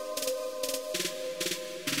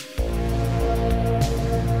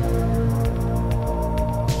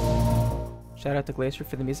 Shout out to Glacier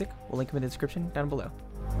for the music. We'll link him in the description down below.